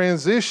 That's the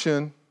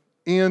transition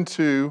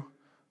into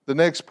the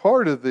next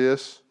part of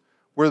this,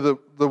 where the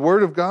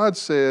Word of God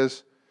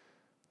says,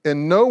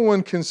 and no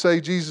one can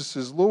say Jesus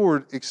is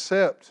Lord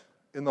except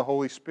in the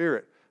Holy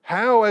Spirit.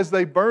 How, as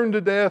they burn to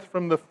death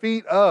from the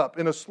feet up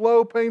in a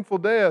slow, painful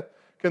death,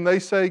 can they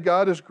say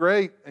God is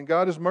great and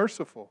God is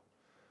merciful?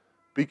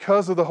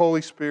 Because of the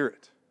Holy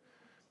Spirit.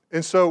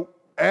 And so,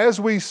 as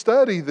we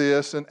study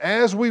this, and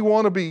as we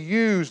want to be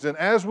used, and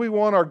as we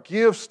want our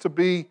gifts to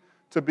be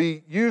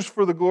used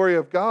for the glory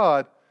of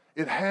God,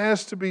 it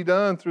has to be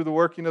done through the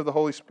working of the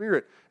Holy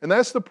Spirit. And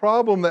that's the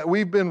problem that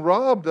we've been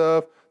robbed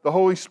of, the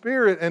Holy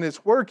Spirit, and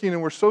it's working,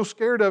 and we're so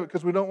scared of it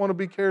because we don't want to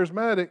be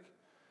charismatic,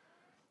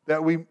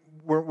 that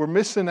we're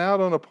missing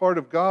out on a part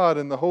of God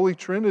and the Holy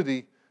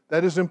Trinity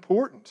that is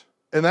important.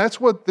 And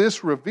that's what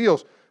this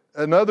reveals.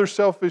 Another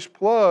selfish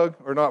plug,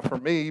 or not for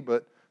me,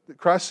 but the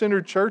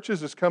Christ-centered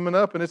churches is coming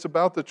up, and it's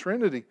about the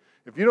Trinity.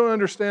 If you don't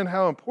understand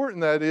how important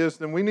that is,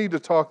 then we need to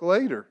talk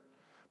later.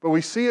 But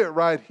we see it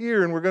right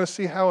here, and we're going to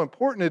see how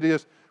important it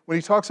is when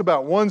he talks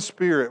about one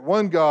Spirit,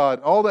 one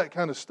God, all that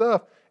kind of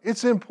stuff.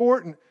 It's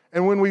important.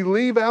 And when we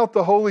leave out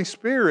the Holy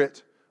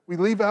Spirit, we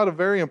leave out a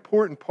very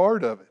important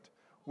part of it.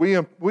 We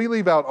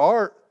leave out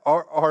our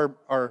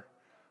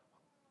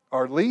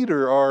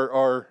leader,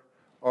 our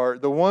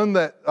the one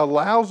that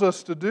allows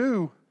us to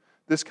do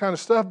this kind of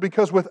stuff,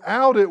 because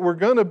without it, we're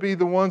going to be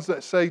the ones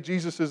that say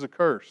Jesus is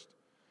accursed.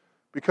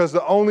 Because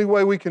the only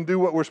way we can do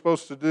what we're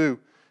supposed to do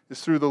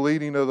is through the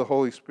leading of the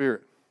Holy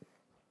Spirit.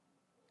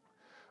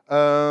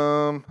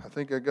 I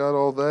think I got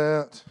all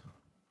that.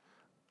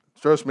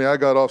 Trust me, I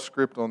got off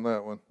script on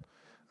that one.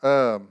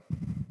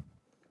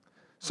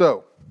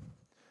 So,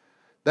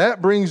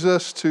 that brings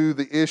us to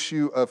the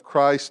issue of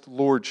Christ's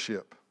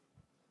lordship.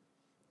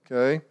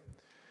 Okay?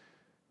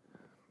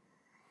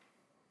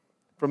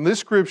 From this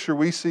scripture,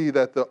 we see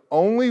that the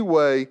only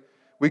way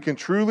we can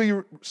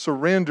truly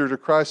surrender to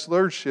Christ's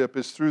lordship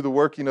is through the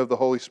working of the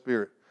Holy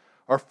Spirit.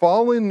 Our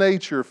fallen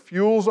nature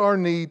fuels our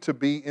need to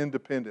be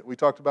independent. We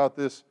talked about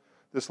this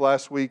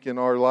last week in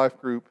our life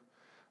group.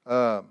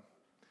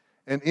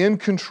 And in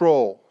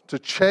control, to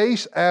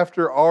chase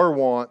after our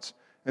wants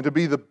and to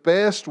be the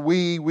best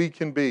we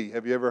can be.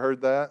 Have you ever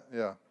heard that?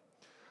 Yeah.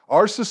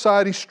 Our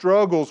society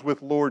struggles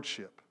with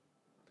lordship.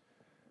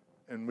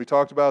 And we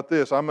talked about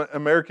this. I'm an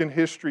American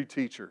history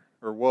teacher,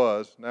 or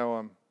was. Now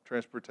I'm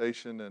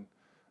transportation and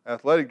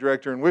athletic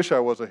director, and wish I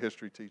was a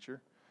history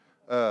teacher,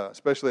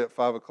 especially at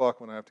 5 o'clock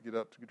when I have to get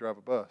up to drive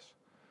a bus.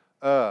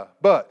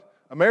 But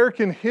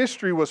American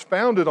history was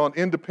founded on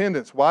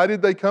independence. Why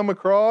did they come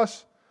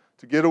across?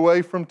 To get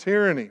away from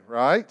tyranny,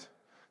 right?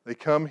 They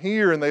come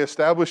here and they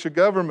establish a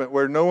government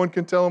where no one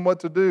can tell them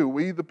what to do.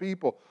 We the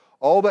people,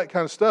 all that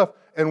kind of stuff.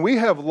 And we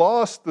have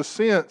lost the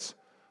sense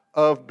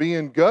of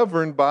being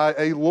governed by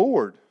a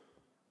Lord.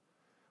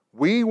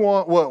 We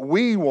want what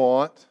we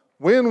want,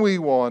 when we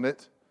want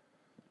it,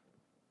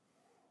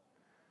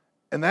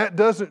 and that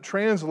doesn't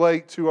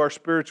translate to our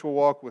spiritual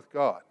walk with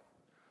God.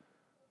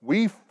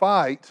 We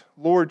fight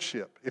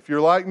lordship. If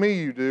you're like me,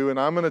 you do, and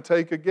I'm going to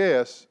take a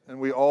guess, and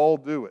we all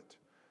do it.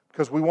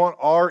 Because we want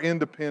our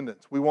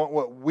independence. We want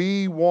what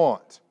we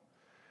want.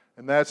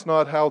 And that's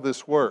not how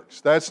this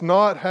works. That's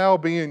not how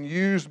being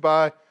used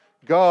by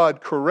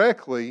God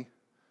correctly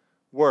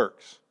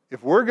works.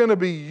 If we're going to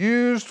be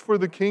used for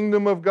the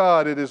kingdom of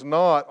God, it is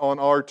not on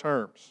our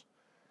terms.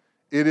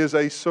 It is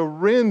a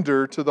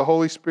surrender to the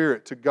Holy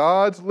Spirit, to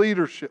God's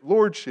leadership,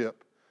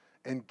 lordship,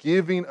 and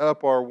giving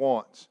up our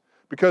wants.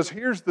 Because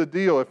here's the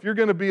deal. If you're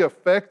going to be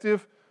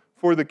effective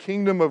for the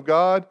kingdom of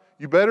God,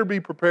 you better be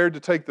prepared to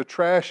take the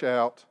trash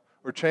out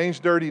or change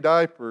dirty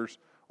diapers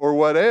or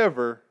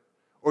whatever,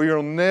 or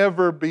you'll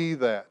never be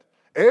that.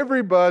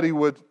 Everybody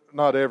would,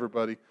 not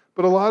everybody,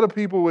 but a lot of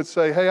people would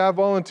say, hey, I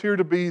volunteer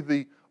to be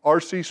the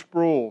R.C.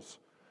 Sproul's,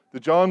 the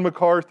John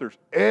MacArthur's.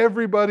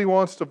 Everybody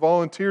wants to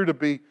volunteer to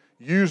be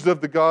used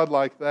of the God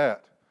like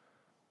that.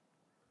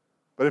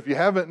 But if you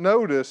haven't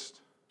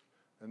noticed,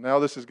 and now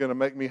this is going to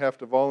make me have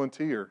to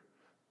volunteer,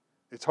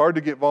 it's hard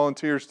to get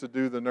volunteers to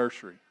do the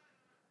nursery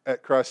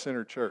at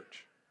Christ-centered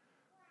church.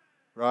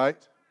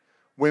 Right?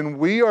 When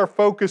we are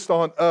focused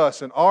on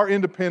us and our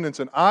independence,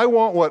 and I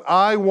want what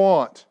I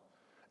want,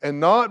 and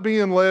not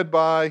being led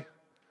by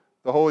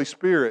the Holy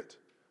Spirit,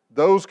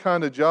 those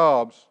kind of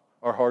jobs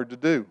are hard to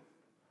do.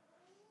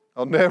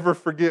 I'll never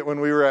forget when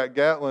we were at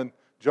Gatlin,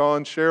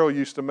 John Sherrill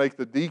used to make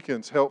the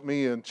deacons help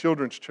me in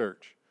children's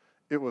church.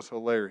 It was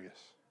hilarious.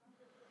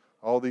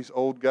 All these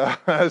old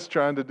guys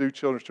trying to do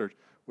children's church,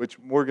 which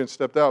Morgan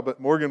stepped out, but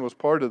Morgan was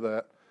part of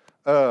that.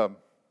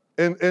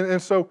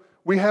 And so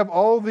we have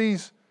all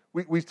these,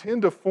 we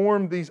tend to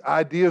form these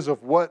ideas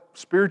of what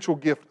spiritual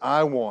gift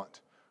I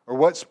want, or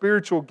what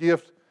spiritual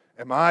gift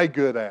am I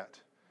good at?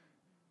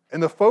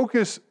 And the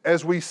focus,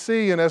 as we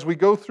see and as we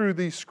go through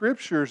these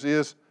scriptures,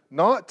 is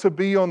not to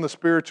be on the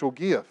spiritual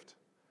gift.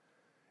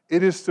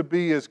 It is to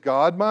be, is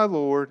God my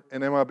Lord,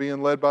 and am I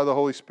being led by the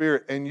Holy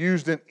Spirit and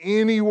used in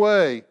any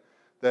way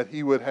that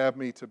He would have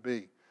me to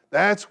be?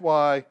 That's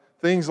why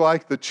things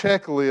like the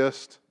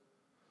checklist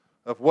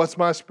of what's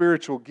my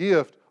spiritual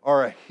gift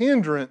are a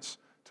hindrance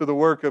to the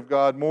work of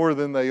God more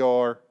than they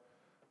are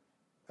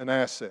an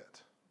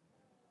asset.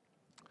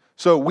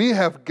 So we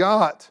have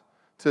got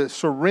to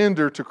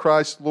surrender to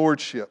Christ's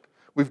lordship.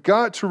 We've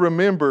got to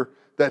remember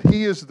that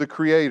He is the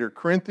Creator.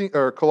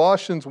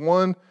 Colossians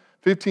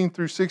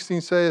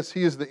 1:15-16 says,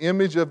 He is the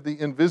image of the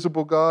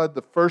invisible God,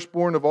 the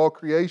firstborn of all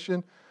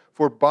creation.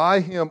 For by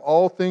Him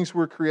all things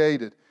were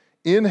created,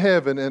 in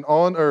heaven and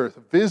on earth,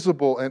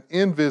 visible and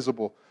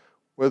invisible,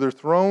 whether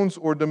thrones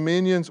or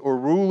dominions or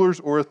rulers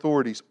or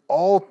authorities.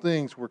 All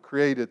things were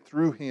created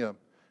through Him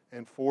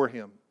and for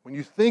Him. When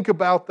you think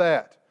about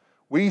that,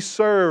 we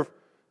serve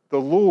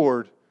the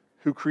Lord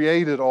who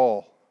created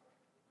all.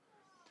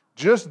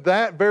 Just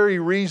that very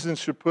reason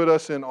should put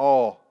us in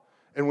awe.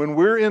 And when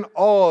we're in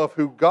awe of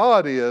who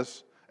God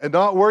is and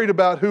not worried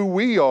about who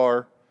we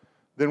are,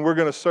 then we're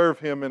going to serve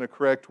Him in a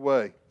correct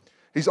way.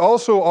 He's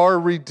also our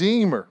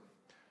Redeemer.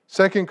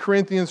 2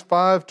 Corinthians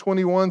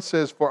 5:21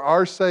 says, For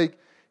our sake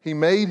He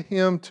made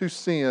Him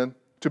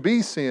to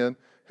be sin,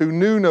 who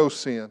knew no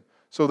sin,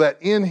 so that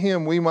in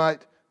Him we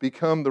might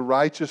become the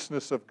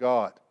righteousness of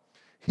God.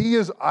 He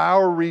is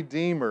our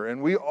Redeemer, and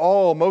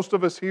most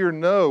of us here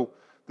know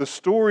the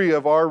story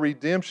of our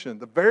redemption.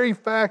 The very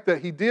fact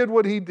that He did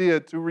what He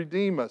did to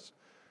redeem us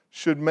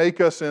should make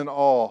us in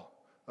awe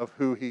of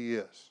who He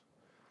is.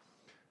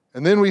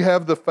 And then we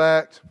have the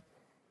fact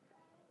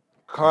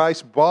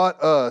Christ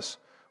bought us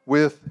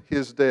with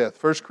His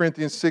death. 1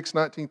 Corinthians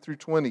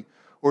 6:19-20.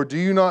 Or do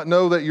you not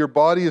know that your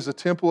body is a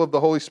temple of the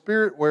Holy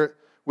Spirit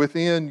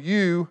within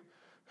you,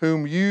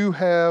 whom you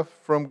have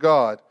from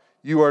God?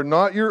 You are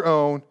not your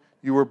own.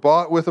 You were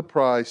bought with a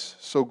price.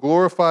 So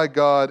glorify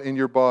God in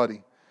your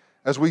body.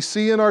 As we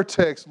see in our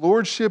text,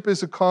 lordship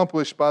is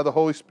accomplished by the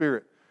Holy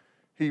Spirit.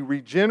 He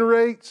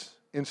regenerates,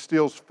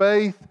 instills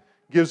faith,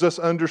 gives us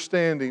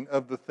understanding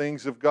of the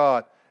things of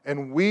God.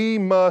 And we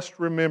must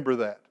remember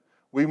that.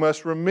 We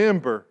must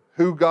remember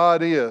who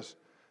God is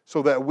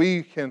so that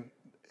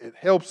it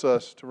helps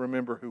us to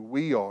remember who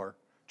we are,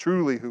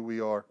 truly who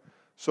we are,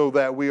 so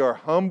that we are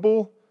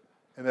humble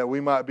and that we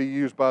might be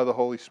used by the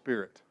Holy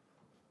Spirit.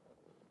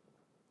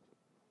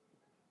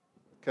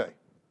 Okay.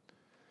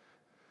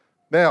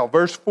 Now,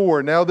 verse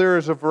 4, Now there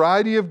is a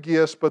variety of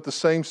gifts, but the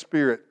same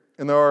Spirit.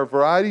 And there are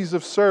varieties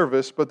of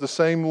service, but the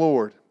same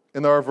Lord.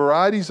 And there are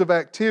varieties of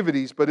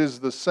activities, but it is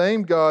the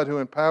same God who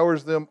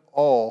empowers them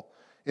all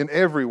in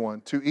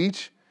everyone. To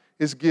each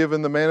is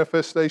given the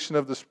manifestation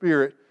of the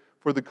Spirit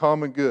for the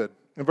common good.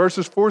 In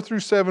verses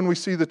 4-7, we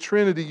see the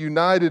Trinity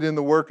united in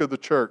the work of the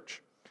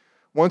church.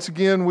 Once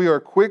again, we are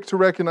quick to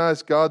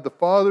recognize God the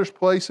Father's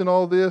place in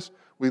all this.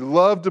 We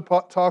love to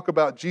talk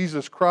about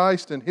Jesus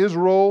Christ and His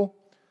role,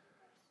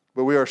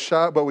 but we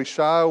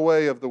shy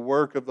away of the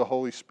work of the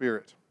Holy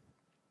Spirit.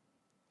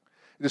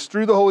 It is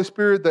through the Holy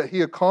Spirit that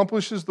He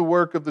accomplishes the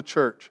work of the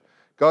church.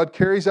 God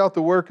carries out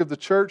the work of the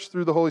church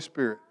through the Holy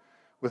Spirit.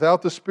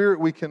 Without the Spirit,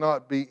 we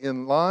cannot be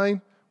in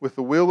line with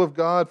the will of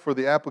God for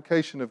the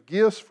application of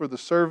gifts for the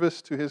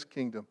service to His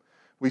kingdom.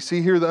 We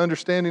see here the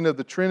understanding of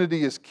the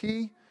Trinity is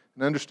key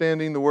in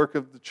understanding the work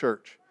of the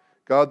church.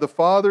 God the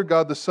Father,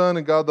 God the Son,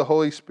 and God the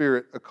Holy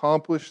Spirit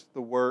accomplish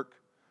the work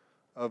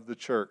of the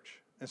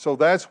church. And so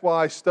that's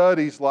why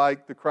studies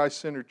like the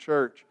Christ-centered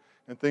church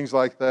and things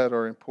like that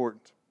are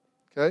important.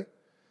 Okay?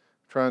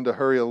 Trying to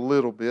hurry a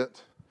little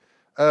bit.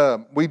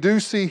 We do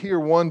see here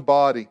one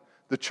body.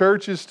 The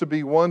church is to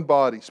be one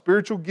body.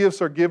 Spiritual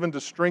gifts are given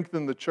to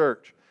strengthen the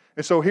church.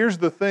 And so here's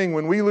the thing.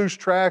 When we lose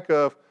track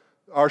of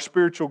our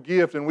spiritual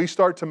gift and we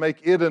start to make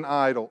it an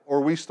idol,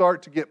 or we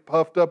start to get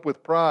puffed up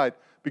with pride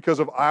because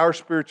of our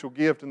spiritual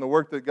gift and the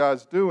work that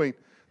God's doing,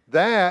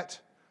 that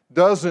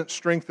doesn't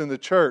strengthen the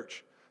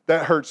church.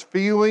 That hurts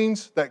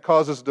feelings, that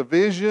causes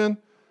division,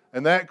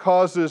 and that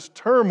causes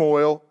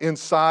turmoil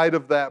inside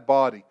of that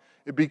body.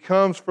 It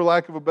becomes, for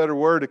lack of a better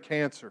word, a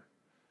cancer.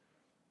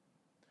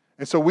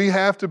 And so we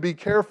have to be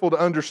careful to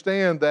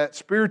understand that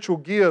spiritual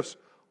gifts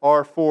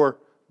are for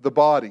the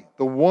body,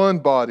 the one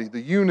body, the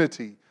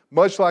unity,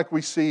 much like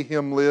we see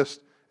Him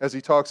list as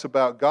He talks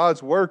about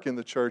God's work in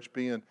the church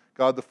being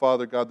God the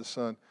Father, God the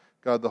Son,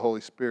 God the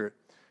Holy Spirit.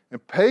 In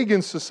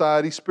pagan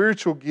society,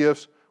 spiritual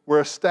gifts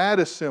were a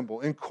status symbol.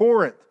 In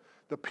Corinth,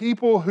 the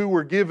people who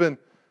were given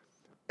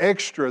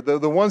extra,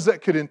 the ones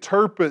that could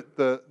interpret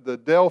the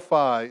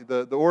Delphi,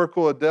 the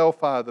Oracle of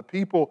Delphi, the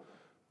people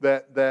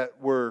that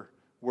were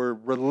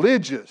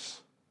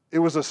religious, it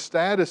was a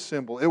status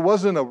symbol. It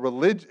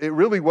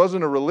really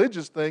wasn't a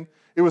religious thing.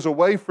 It was a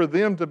way for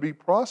them to be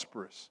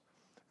prosperous.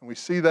 And we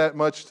see that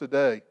much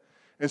today.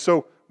 And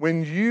so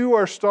when you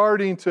are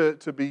starting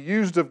to be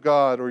used of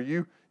God, or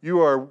you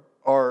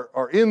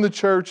are in the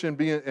church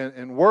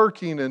and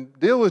working and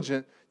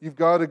diligent, you've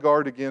got to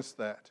guard against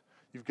that.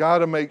 You've got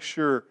to make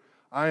sure,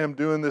 I am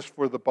doing this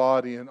for the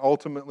body and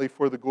ultimately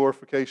for the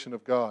glorification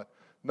of God,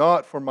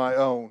 not for my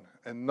own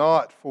and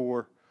not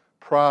for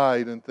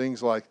pride and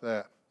things like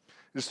that.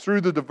 It's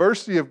through the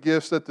diversity of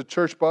gifts that the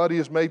church body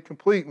is made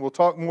complete, and we'll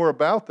talk more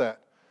about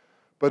that.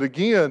 But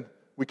again,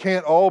 we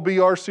can't all be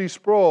R.C.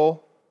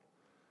 Sproul.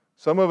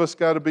 Some of us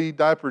got to be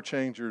diaper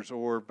changers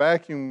or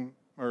vacuumers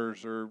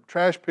or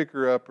trash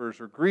picker-uppers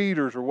or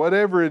greeters or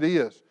whatever it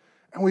is.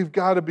 And we've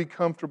got to be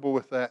comfortable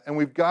with that. And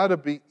we've got to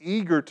be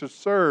eager to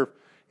serve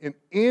in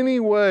any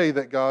way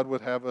that God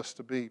would have us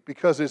to be,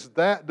 because it's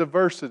that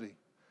diversity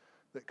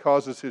that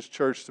causes His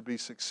church to be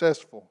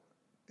successful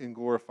in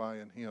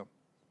glorifying Him.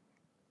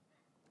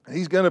 And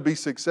He's going to be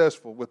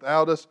successful.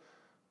 Without us,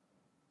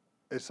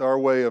 it's our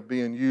way of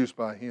being used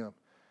by Him.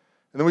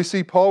 And then we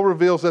see Paul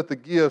reveals that the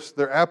gifts,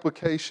 their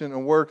application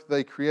and work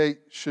they create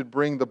should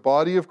bring the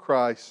body of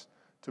Christ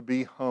to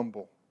be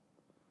humble.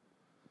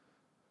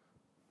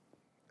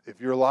 If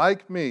you're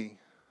like me,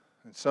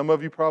 and some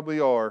of you probably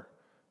are,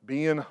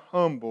 being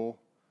humble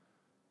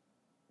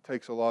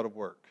takes a lot of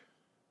work.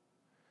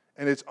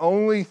 And it's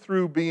only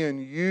through being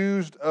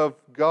used of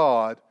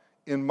God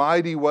in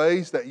mighty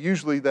ways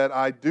that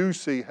I do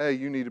see, hey,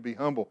 you need to be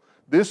humble.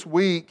 This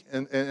week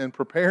and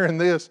preparing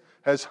this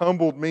has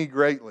humbled me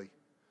greatly.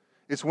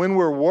 It's when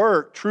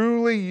we're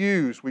truly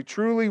used, we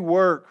truly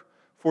work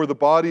for the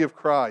body of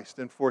Christ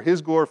and for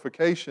His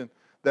glorification,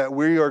 that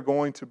we are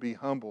going to be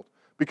humbled.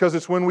 Because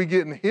it's when we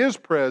get in His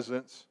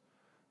presence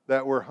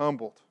that we're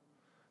humbled.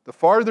 The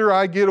farther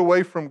I get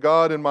away from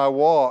God in my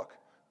walk,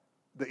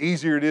 the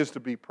easier it is to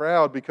be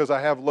proud because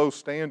I have low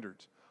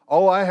standards.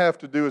 All I have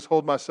to do is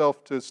hold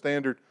myself to a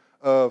standard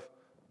of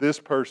this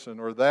person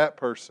or that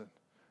person.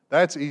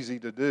 That's easy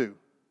to do.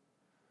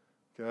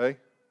 Okay?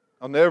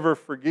 I'll never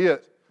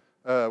forget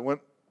when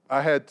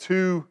I had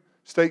 2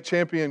 state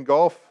champion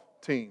golf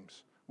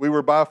teams. We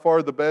were by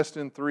far the best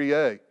in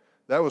 3A.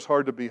 That was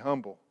hard to be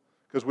humble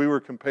because we were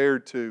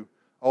compared to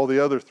all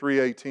the other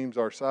 3A teams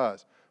our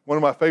size. One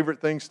of my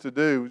favorite things to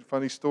do,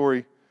 funny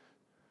story,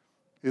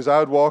 is I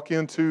would walk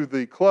into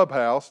the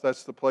clubhouse.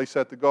 That's the place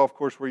at the golf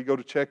course where you go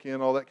to check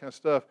in, all that kind of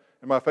stuff.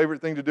 And my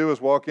favorite thing to do is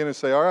walk in and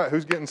say, all right,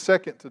 who's getting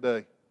second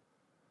today?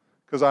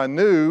 Because I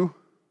knew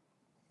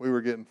we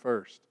were getting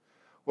first.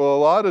 Well, a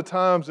lot of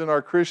times in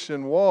our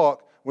Christian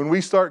walk, when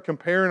we start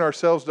comparing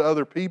ourselves to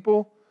other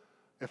people,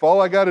 if all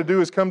I got to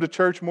do is come to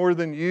church more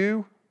than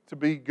you to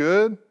be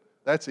good,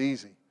 that's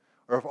easy.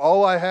 Or if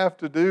all I have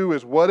to do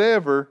is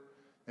whatever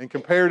and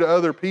compare to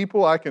other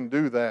people, I can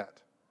do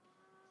that.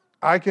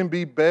 I can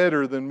be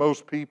better than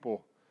most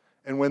people.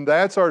 And when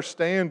that's our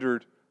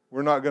standard,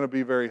 we're not going to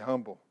be very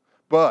humble.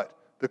 But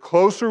the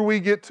closer we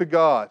get to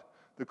God,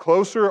 the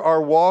closer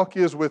our walk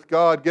is with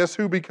God, guess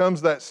who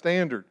becomes that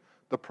standard?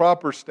 The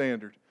proper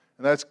standard.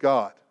 And that's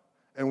God.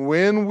 And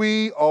when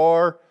we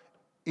are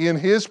in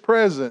His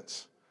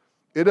presence,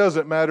 it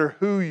doesn't matter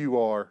who you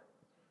are,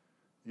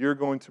 you're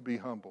going to be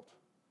humbled.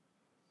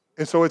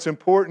 And so it's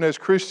important as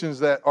Christians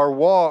that our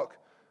walk,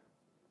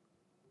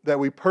 that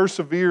we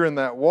persevere in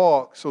that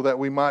walk so that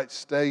we might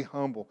stay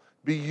humble.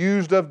 Be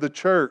used of the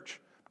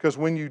church, because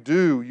when you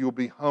do, you'll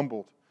be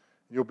humbled.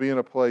 You'll be in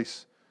a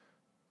place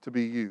to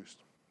be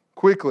used.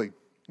 Quickly,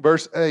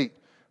 verse 8.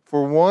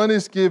 For one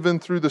is given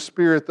through the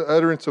Spirit the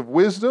utterance of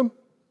wisdom,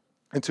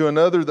 and to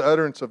another the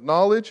utterance of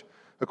knowledge,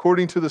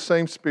 according to the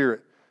same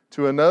Spirit.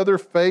 To another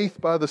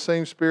faith by the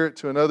same Spirit,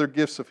 to another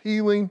gifts of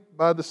healing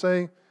by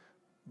the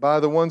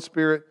one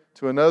Spirit,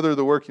 to another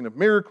the working of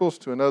miracles,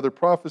 to another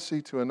prophecy,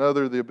 to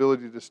another the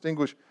ability to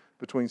distinguish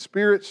between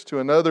spirits, to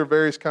another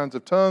various kinds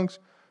of tongues,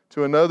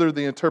 to another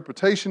the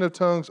interpretation of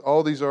tongues.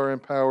 All these are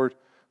empowered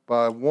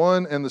by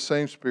one and the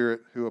same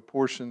Spirit, who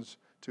apportions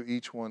to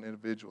each one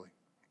individually.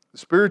 The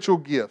spiritual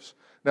gifts.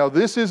 Now,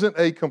 this isn't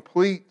a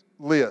complete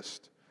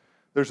list.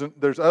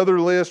 There's other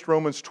lists,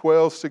 Romans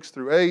 12, 6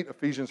 through 8,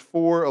 Ephesians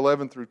 4,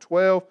 11 through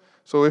 12.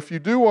 So if you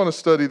do want to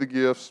study the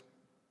gifts,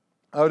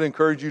 I would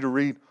encourage you to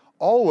read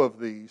all of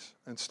these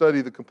and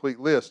study the complete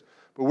list.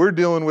 But we're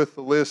dealing with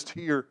the list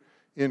here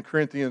in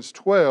Corinthians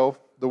 12,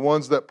 the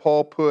ones that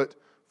Paul put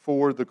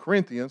for the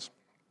Corinthians.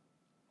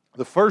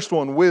 The first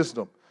one,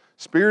 wisdom.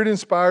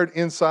 Spirit-inspired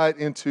insight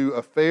into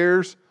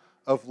affairs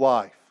of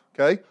life.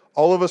 Okay?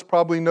 All of us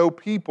probably know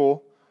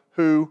people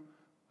who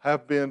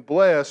have been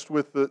blessed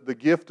with the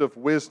gift of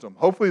wisdom.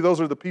 Hopefully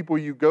those are the people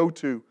you go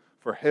to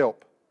for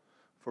help,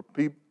 for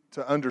people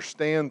to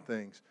understand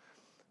things.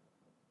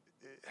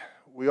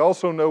 We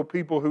also know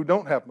people who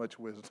don't have much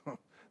wisdom.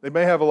 They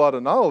may have a lot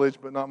of knowledge,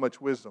 but not much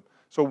wisdom.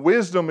 So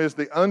wisdom is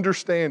the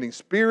understanding,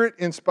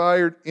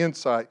 Spirit-inspired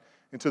insight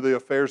into the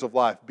affairs of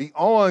life.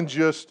 Beyond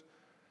just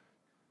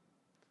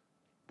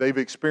they've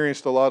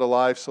experienced a lot of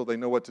life, so they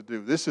know what to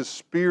do. This is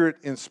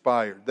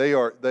Spirit-inspired. They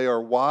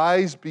are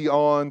wise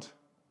beyond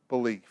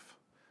belief.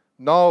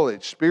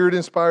 Knowledge,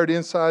 Spirit-inspired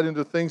insight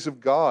into things of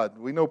God.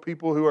 We know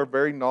people who are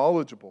very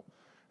knowledgeable,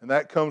 and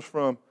that comes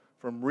from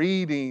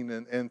reading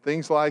and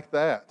things like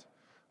that.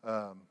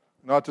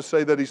 Not to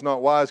say that he's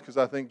not wise, because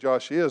I think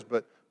Josh is,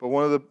 but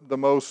one of the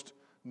most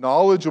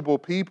knowledgeable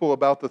people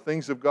about the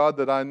things of God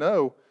that I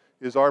know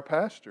is our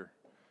pastor.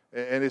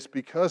 And it's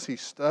because he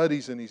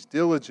studies and he's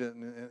diligent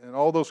and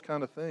all those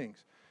kind of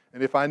things.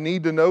 And if I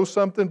need to know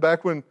something,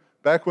 back when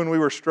we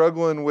were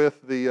struggling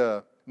with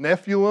the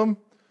Nephilim,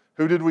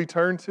 who did we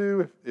turn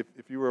to?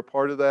 If you were a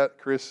part of that,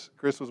 Chris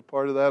was a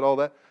part of that, all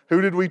that. Who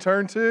did we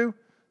turn to?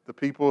 The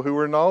people who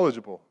were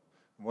knowledgeable.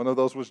 One of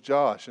those was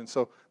Josh. And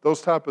so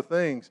those type of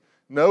things.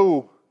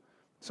 No,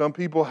 some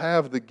people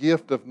have the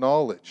gift of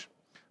knowledge.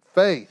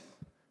 Faith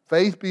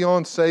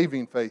beyond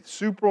saving faith,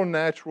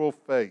 supernatural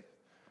faith.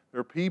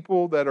 There are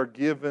people that are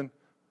given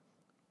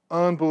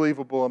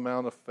unbelievable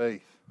amount of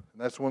faith.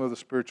 And that's one of the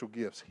spiritual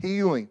gifts.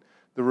 Healing,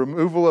 the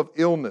removal of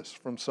illness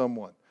from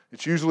someone.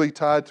 It's usually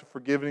tied to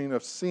forgiving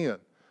of sin.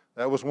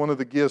 That was one of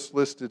the gifts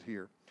listed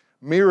here.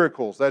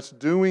 Miracles, that's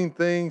doing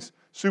things,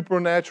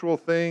 supernatural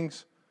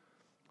things,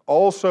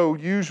 also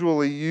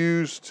usually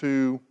used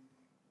to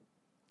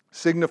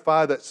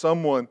signify that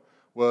someone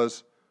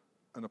was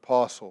an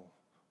apostle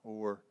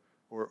or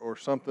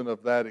something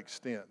of that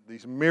extent.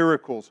 These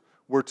miracles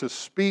were to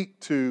speak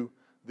to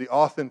the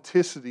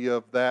authenticity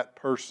of that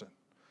person,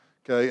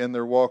 okay, and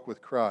their walk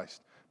with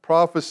Christ.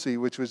 Prophecy,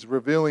 which was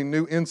revealing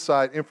new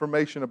insight,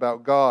 information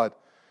about God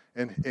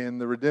and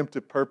the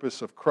redemptive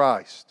purpose of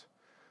Christ.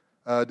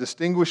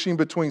 Distinguishing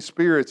between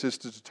spirits is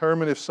to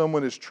determine if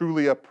someone is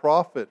truly a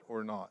prophet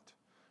or not.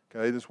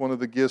 Okay, this is one of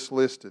the gifts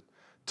listed.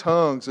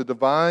 Tongues, a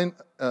divine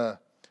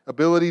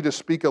ability to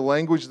speak a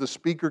language the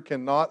speaker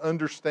cannot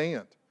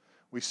understand.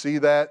 We see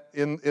that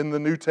in the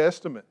New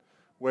Testament,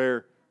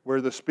 where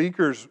the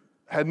speakers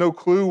had no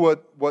clue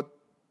what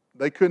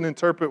they couldn't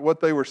interpret what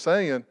they were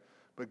saying,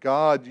 but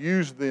God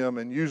used them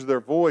and used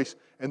their voice,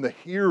 and the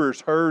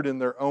hearers heard in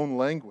their own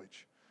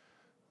language.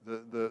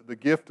 The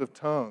gift of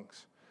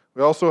tongues.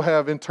 We also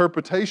have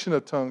interpretation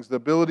of tongues, the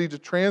ability to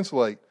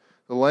translate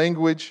the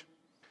language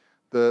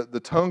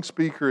the tongue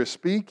speaker is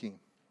speaking.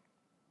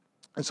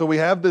 And so we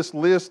have this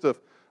list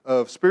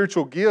of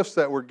spiritual gifts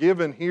that were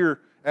given here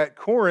at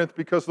Corinth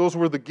because those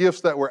were the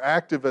gifts that were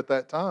active at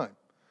that time.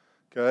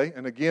 Okay,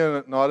 and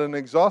again, not an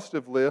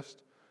exhaustive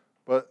list,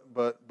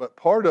 but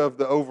part of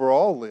the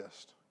overall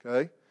list.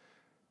 Okay,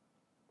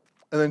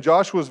 and then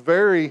Josh was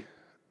very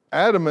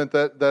adamant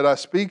that I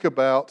speak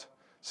about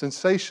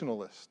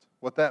sensationalist,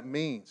 what that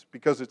means,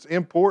 because it's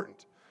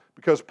important.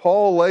 Because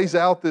Paul lays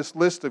out this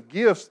list of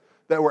gifts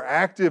that were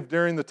active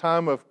during the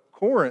time of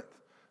Corinth.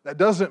 That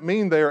doesn't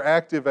mean they are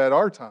active at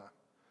our time.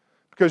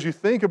 Because you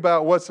think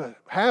about what's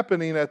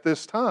happening at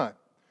this time.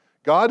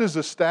 God is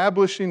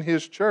establishing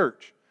His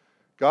church.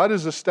 God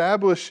is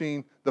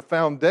establishing the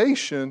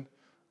foundation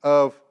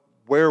of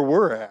where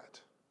we're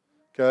at.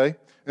 Okay?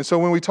 And so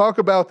when we talk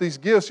about these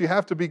gifts, you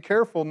have to be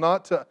careful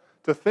not to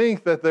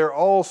think that they're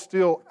all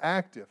still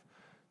active.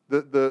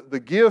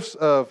 The gifts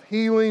of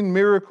healing,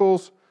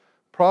 miracles,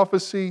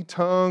 prophecy,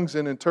 tongues,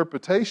 and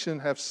interpretation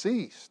have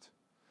ceased.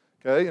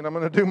 Okay? And I'm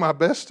going to do my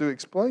best to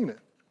explain it.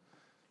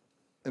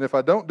 And if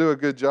I don't do a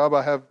good job,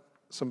 I have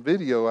some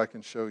video I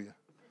can show you.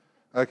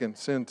 I can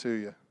send to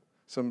you.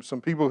 Some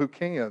people who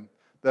can,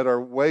 that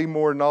are way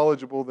more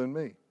knowledgeable than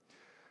me.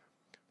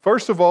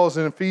 First of all is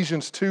in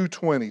Ephesians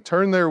 2:20.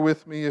 Turn there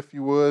with me if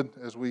you would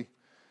as we're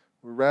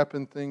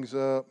wrapping things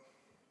up.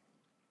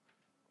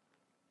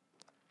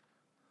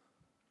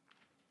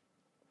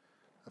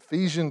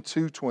 Ephesians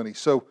 2:20.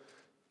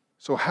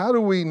 So how do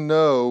we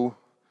know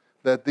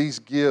that these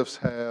gifts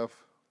have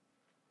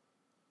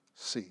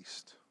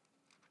ceased?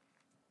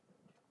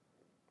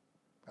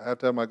 I have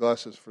to have my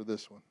glasses for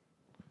this one.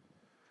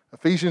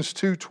 Ephesians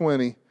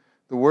 2:20,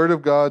 the Word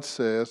of God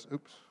says,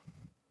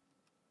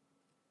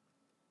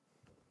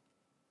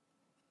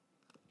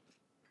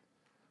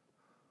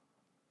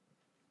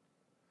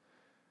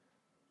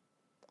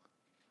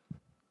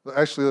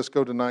 Actually, let's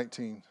go to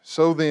 19.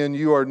 So then,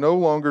 you are no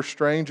longer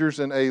strangers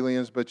and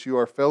aliens, but you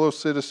are fellow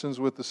citizens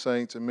with the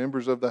saints and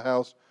members of the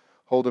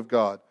household of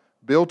God,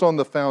 built on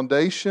the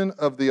foundation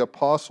of the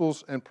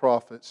apostles and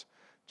prophets,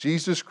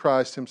 Jesus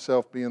Christ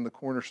Himself being the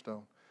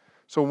cornerstone.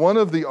 So one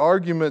of the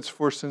arguments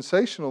for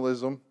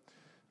sensationalism,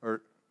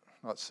 or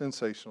not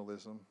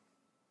sensationalism,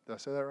 did I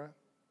say that right?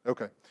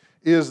 Okay,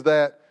 is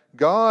that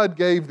God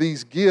gave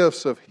these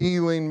gifts of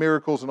healing,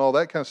 miracles, and all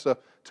that kind of stuff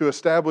to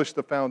establish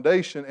the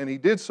foundation, and He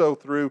did so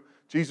through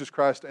Jesus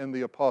Christ and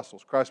the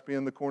apostles. Christ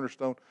being the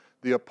cornerstone.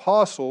 The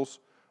apostles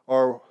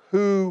are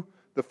who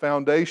the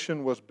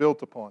foundation was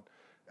built upon.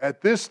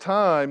 At this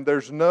time,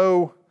 there's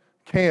no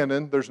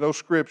canon, there's no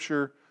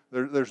scripture,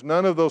 there's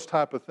none of those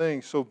type of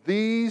things. So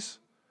these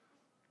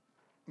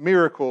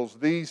miracles,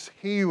 these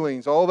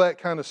healings, all that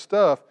kind of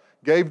stuff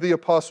gave the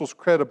apostles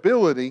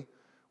credibility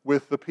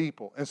with the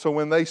people. And so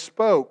when they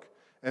spoke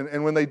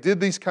and when they did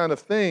these kind of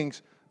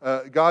things,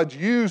 God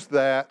used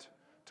that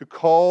to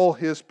call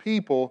His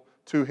people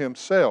to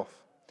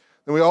Himself.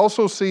 And we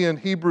also see in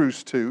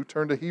Hebrews 2,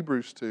 turn to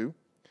Hebrews 2.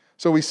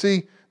 So we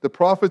see the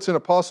prophets and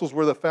apostles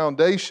were the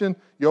foundation.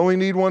 You only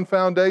need one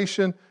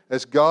foundation.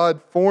 As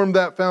God formed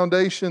that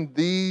foundation,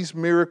 these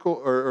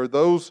miracles or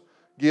those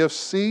gifts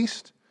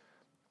ceased.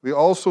 We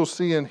also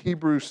see in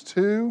Hebrews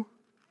 2,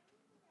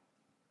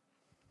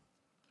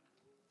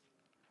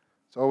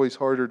 It's always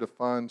harder to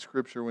find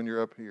Scripture when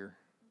you're up here.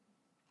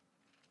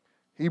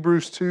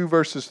 Hebrews 2,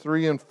 verses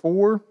 3 and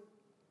 4.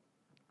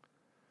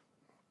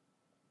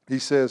 He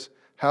says,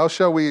 "How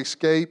shall we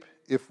escape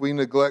if we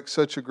neglect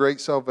such a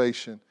great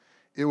salvation?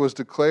 It was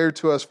declared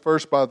to us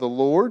first by the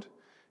Lord,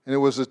 and it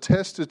was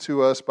attested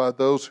to us by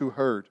those who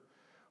heard,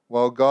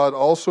 while God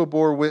also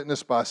bore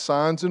witness by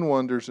signs and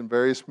wonders and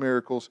various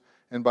miracles,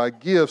 and by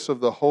gifts of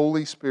the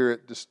Holy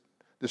Spirit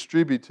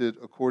distributed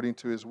according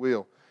to His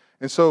will."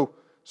 And so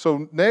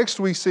next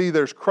we see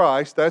there's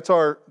Christ. That's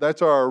our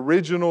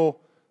original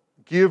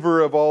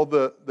giver of all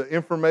the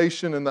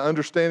information and the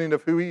understanding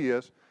of who He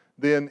is.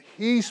 Then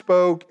He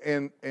spoke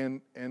and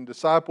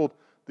discipled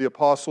the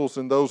apostles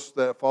and those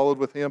that followed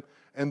with Him.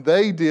 And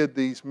they did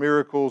these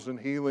miracles and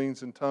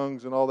healings and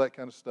tongues and all that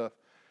kind of stuff.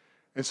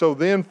 And so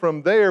then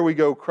from there we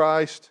go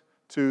Christ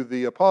to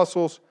the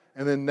apostles.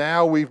 And then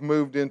now we've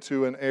moved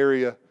into an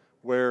area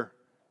where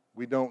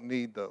we don't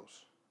need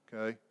those.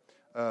 Okay?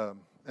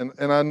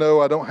 And I know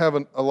I don't have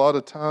a lot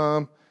of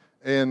time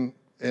and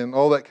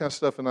all that kind of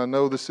stuff. And I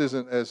know this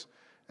isn't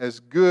as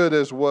good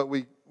as what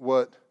we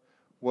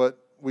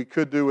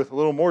could do with a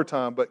little more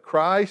time. But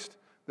Christ,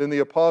 then the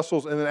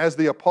apostles, and then as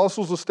the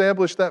apostles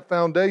established that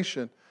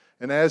foundation,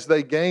 and as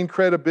they gained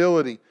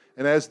credibility,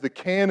 and as the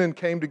canon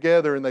came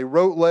together, and they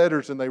wrote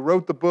letters, and they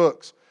wrote the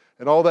books,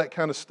 and all that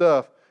kind of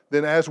stuff,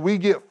 then as we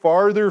get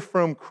farther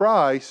from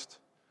Christ,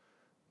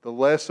 the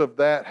less of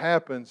that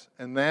happens,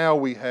 and now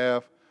we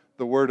have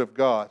the Word of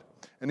God.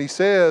 And he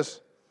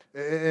says,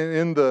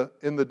 in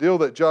the deal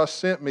that Josh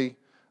sent me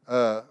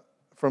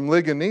from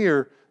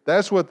Ligonier,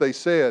 that's what they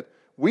said.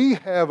 We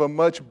have a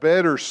much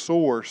better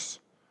source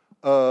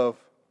of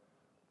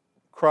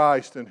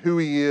Christ and who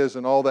He is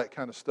and all that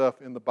kind of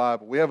stuff in the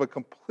Bible. We have a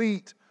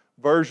complete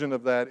version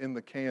of that in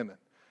the canon.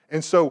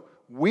 And so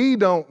we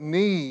don't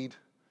need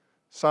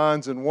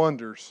signs and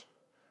wonders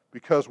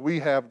because we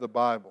have the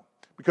Bible.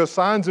 Because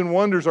signs and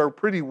wonders are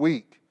pretty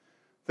weak.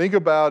 Think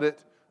about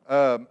it.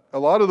 A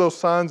lot of those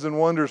signs and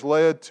wonders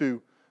led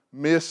to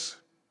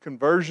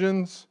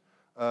misconversions,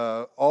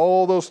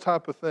 all those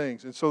type of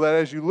things. And so that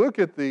as you look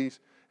at these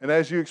and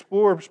as you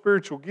explore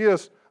spiritual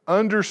gifts,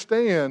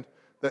 understand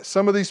that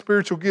some of these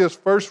spiritual gifts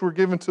first were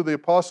given to the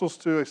apostles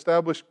to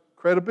establish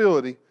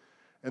credibility.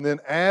 And then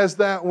as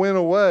that went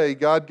away,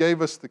 God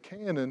gave us the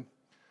canon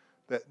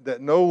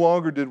that no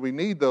longer did we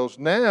need those.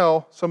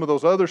 Now, some of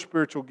those other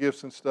spiritual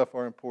gifts and stuff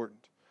are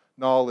important.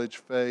 Knowledge,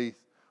 faith,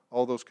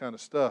 all those kind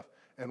of stuff.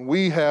 And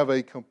we have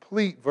a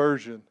complete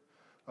version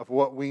of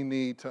what we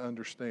need to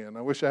understand.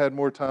 I wish I had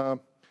more time,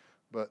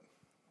 but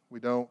we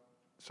don't.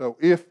 So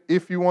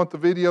if you want the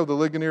video, the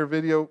Ligonier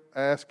video,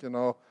 ask and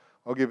I'll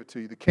give it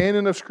to you. The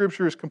canon of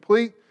Scripture is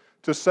complete.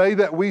 To say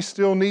that we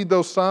still need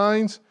those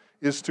signs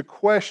is to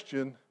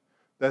question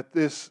that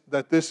this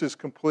is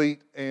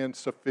complete and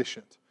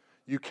sufficient.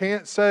 You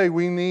can't say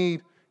we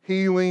need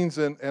healings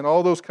and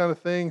all those kind of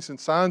things and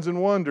signs and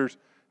wonders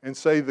and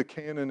say the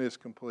canon is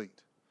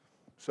complete.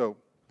 So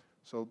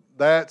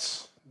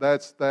that's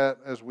that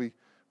as we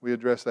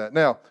address that.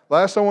 Now,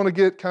 last I want to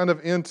get kind of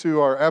into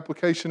our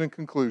application and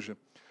conclusion.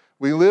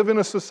 We live in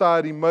a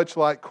society much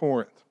like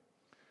Corinth.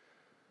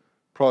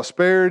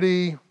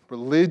 Prosperity,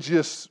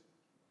 religious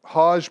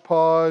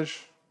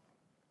hodgepodge,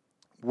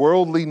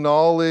 worldly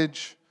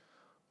knowledge,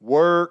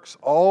 works,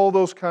 all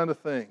those kind of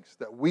things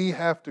that we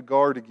have to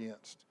guard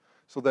against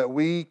so that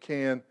we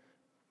can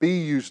be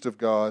used of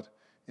God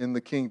in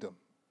the kingdom.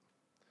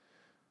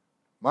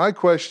 My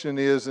question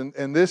is,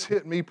 and this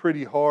hit me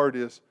pretty hard,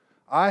 is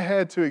I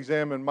had to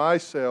examine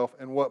myself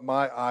and what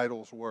my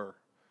idols were.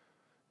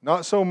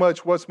 Not so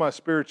much what's my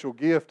spiritual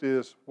gift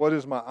is, what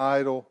is my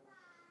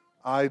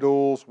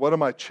idols, what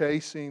am I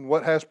chasing,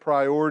 what has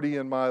priority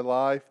in my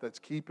life that's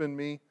keeping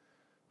me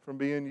from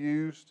being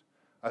used.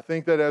 I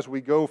think that as we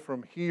go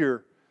from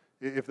here,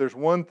 if there's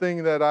one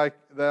thing that I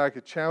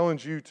could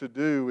challenge you to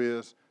do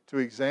is to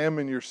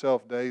examine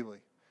yourself daily.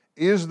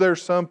 Is there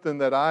something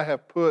that I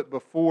have put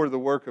before the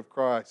work of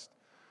Christ,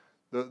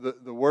 the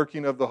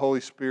working of the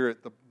Holy Spirit,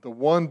 the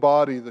one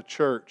body, the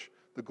church,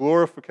 the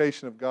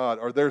glorification of God?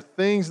 Are there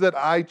things that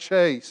I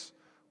chase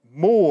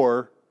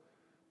more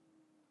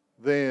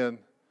than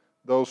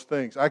those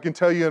things? I can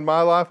tell you in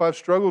my life I've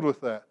struggled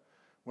with that.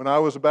 When I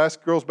was a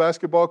girls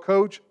basketball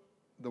coach,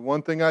 the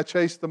one thing I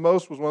chased the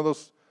most was one of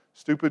those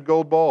stupid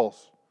gold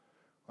balls.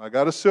 I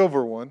got a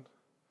silver one,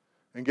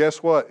 and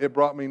guess what? It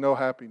brought me no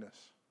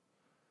happiness.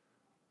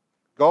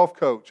 Golf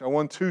coach, I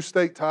won 2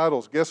 state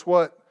titles. Guess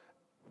what?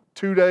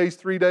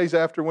 3 days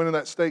after winning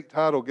that state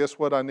title, guess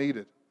what I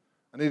needed?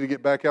 I need to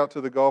get back out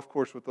to the golf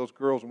course with those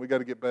girls, and we got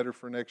to get better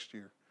for next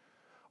year.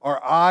 Our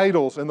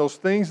idols and those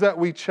things that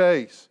we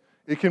chase,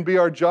 it can be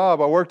our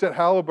job. I worked at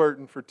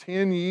Halliburton for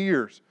 10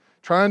 years,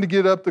 trying to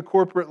get up the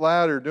corporate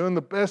ladder, doing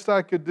the best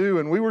I could do,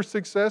 and we were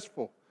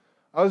successful.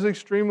 I was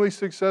extremely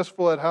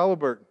successful at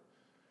Halliburton.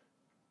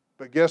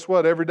 But guess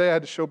what? Every day I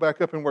had to show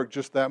back up and work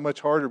just that much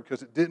harder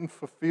because it didn't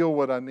fulfill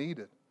what I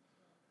needed.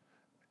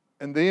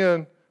 And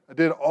then I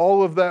did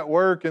all of that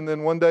work, and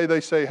then one day they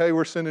say, hey,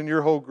 we're sending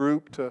your whole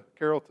group to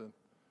Carrollton.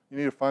 You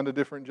need to find a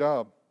different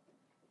job.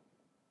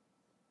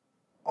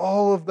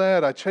 All of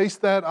that. I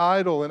chased that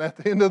idol, and at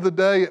the end of the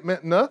day, it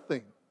meant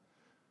nothing.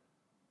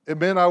 It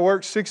meant I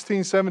worked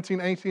 16, 17,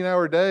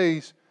 18-hour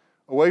days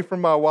away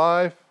from my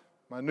wife,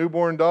 my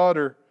newborn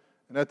daughter,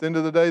 and at the end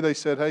of the day, they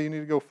said, hey, you need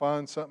to go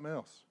find something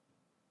else.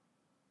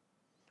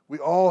 We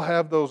all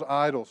have those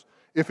idols.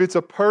 If it's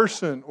a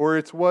person or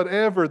it's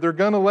whatever, they're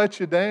going to let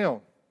you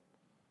down.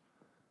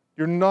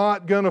 You're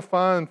not going to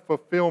find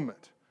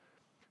fulfillment.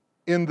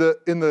 In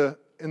the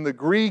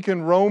Greek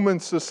and Roman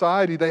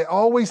society, they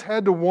always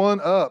had to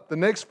one-up. The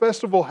next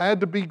festival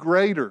had to be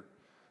greater.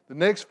 The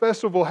next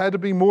festival had to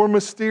be more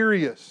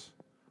mysterious.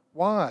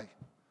 Why?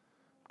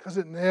 Because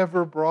it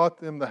never brought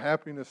them the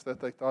happiness that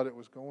they thought it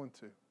was going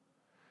to.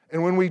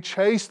 And when we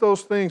chase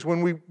those things,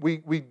 when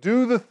we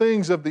do the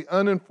things of the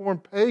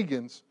uninformed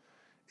pagans,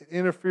 it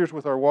interferes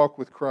with our walk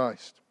with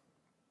Christ.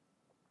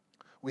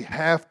 We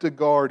have to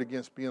guard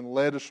against being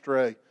led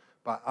astray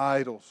by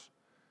idols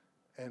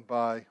and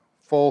by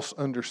false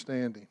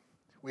understanding.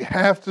 We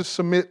have to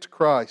submit to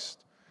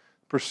Christ,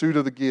 pursuit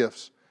of the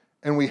gifts,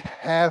 and we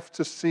have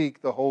to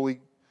seek the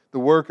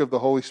work of the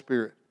Holy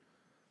Spirit.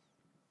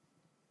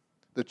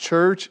 The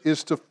church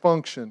is to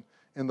function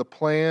in the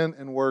plan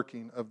and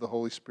working of the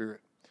Holy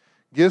Spirit.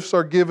 Gifts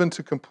are given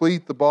to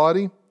complete the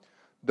body.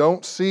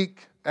 Don't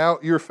seek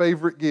out your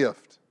favorite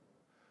gift.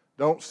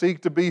 Don't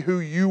seek to be who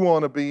you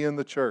want to be in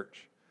the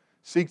church.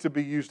 Seek to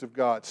be used of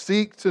God.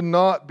 Seek to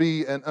not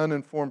be an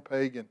uninformed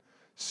pagan.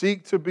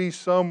 Seek to be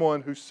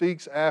someone who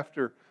seeks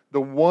after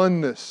the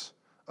oneness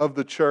of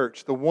the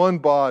church, the one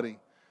body,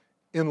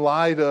 in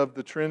light of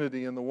the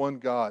Trinity and the one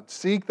God.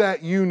 Seek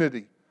that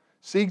unity.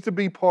 Seek to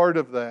be part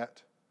of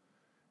that.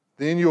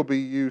 Then you'll be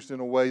used in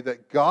a way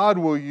that God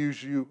will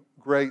use you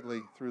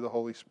greatly through the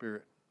Holy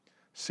Spirit.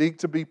 Seek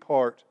to be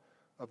part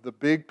of the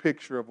big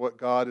picture of what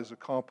God is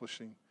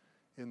accomplishing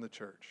in the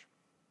church.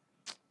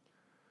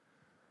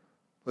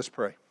 Let's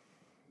pray.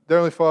 Dear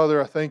Heavenly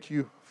Father, I thank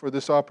you for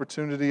this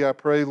opportunity. I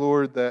pray,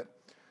 Lord, that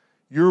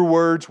your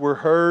words were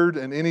heard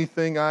and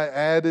anything I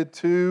added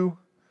to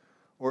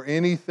or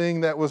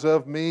anything that was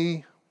of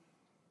me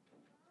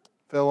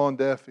fell on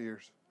deaf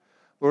ears.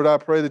 Lord, I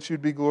pray that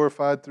you'd be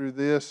glorified through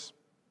this.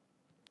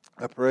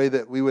 I pray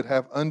that we would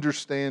have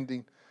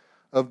understanding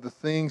of the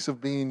things of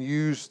being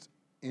used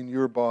in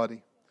your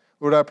body.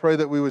 Lord, I pray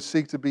that we would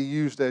seek to be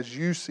used as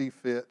you see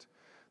fit,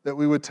 that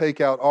we would take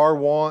out our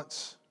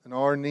wants and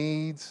our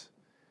needs,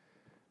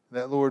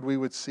 that, Lord, we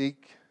would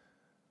seek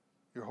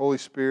your Holy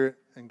Spirit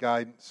and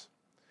guidance.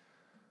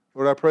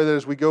 Lord, I pray that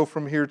as we go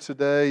from here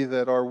today,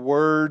 that our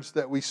words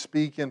that we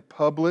speak in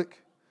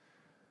public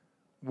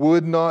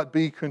would not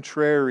be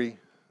contrary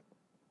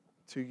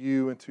to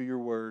you and to your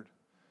word.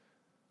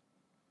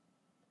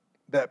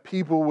 That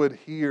people would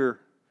hear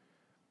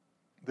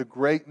the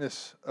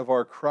greatness of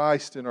our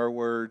Christ in our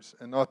words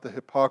and not the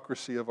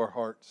hypocrisy of our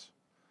hearts.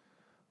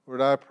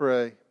 Lord, I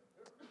pray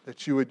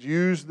that you would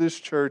use this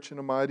church in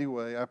a mighty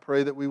way. I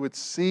pray that we would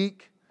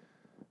seek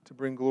to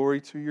bring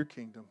glory to your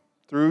kingdom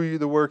through you,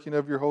 the working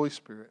of your Holy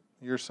Spirit.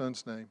 In your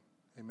Son's name,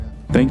 amen.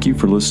 Thank you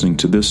for listening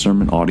to this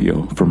sermon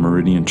audio from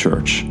Meridian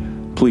Church.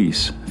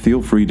 Please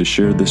feel free to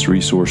share this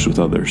resource with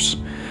others.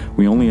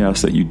 We only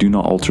ask that you do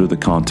not alter the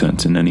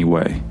content in any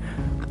way.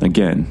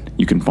 Again,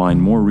 you can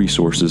find more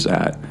resources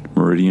at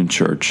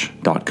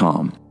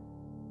meridianchurch.com.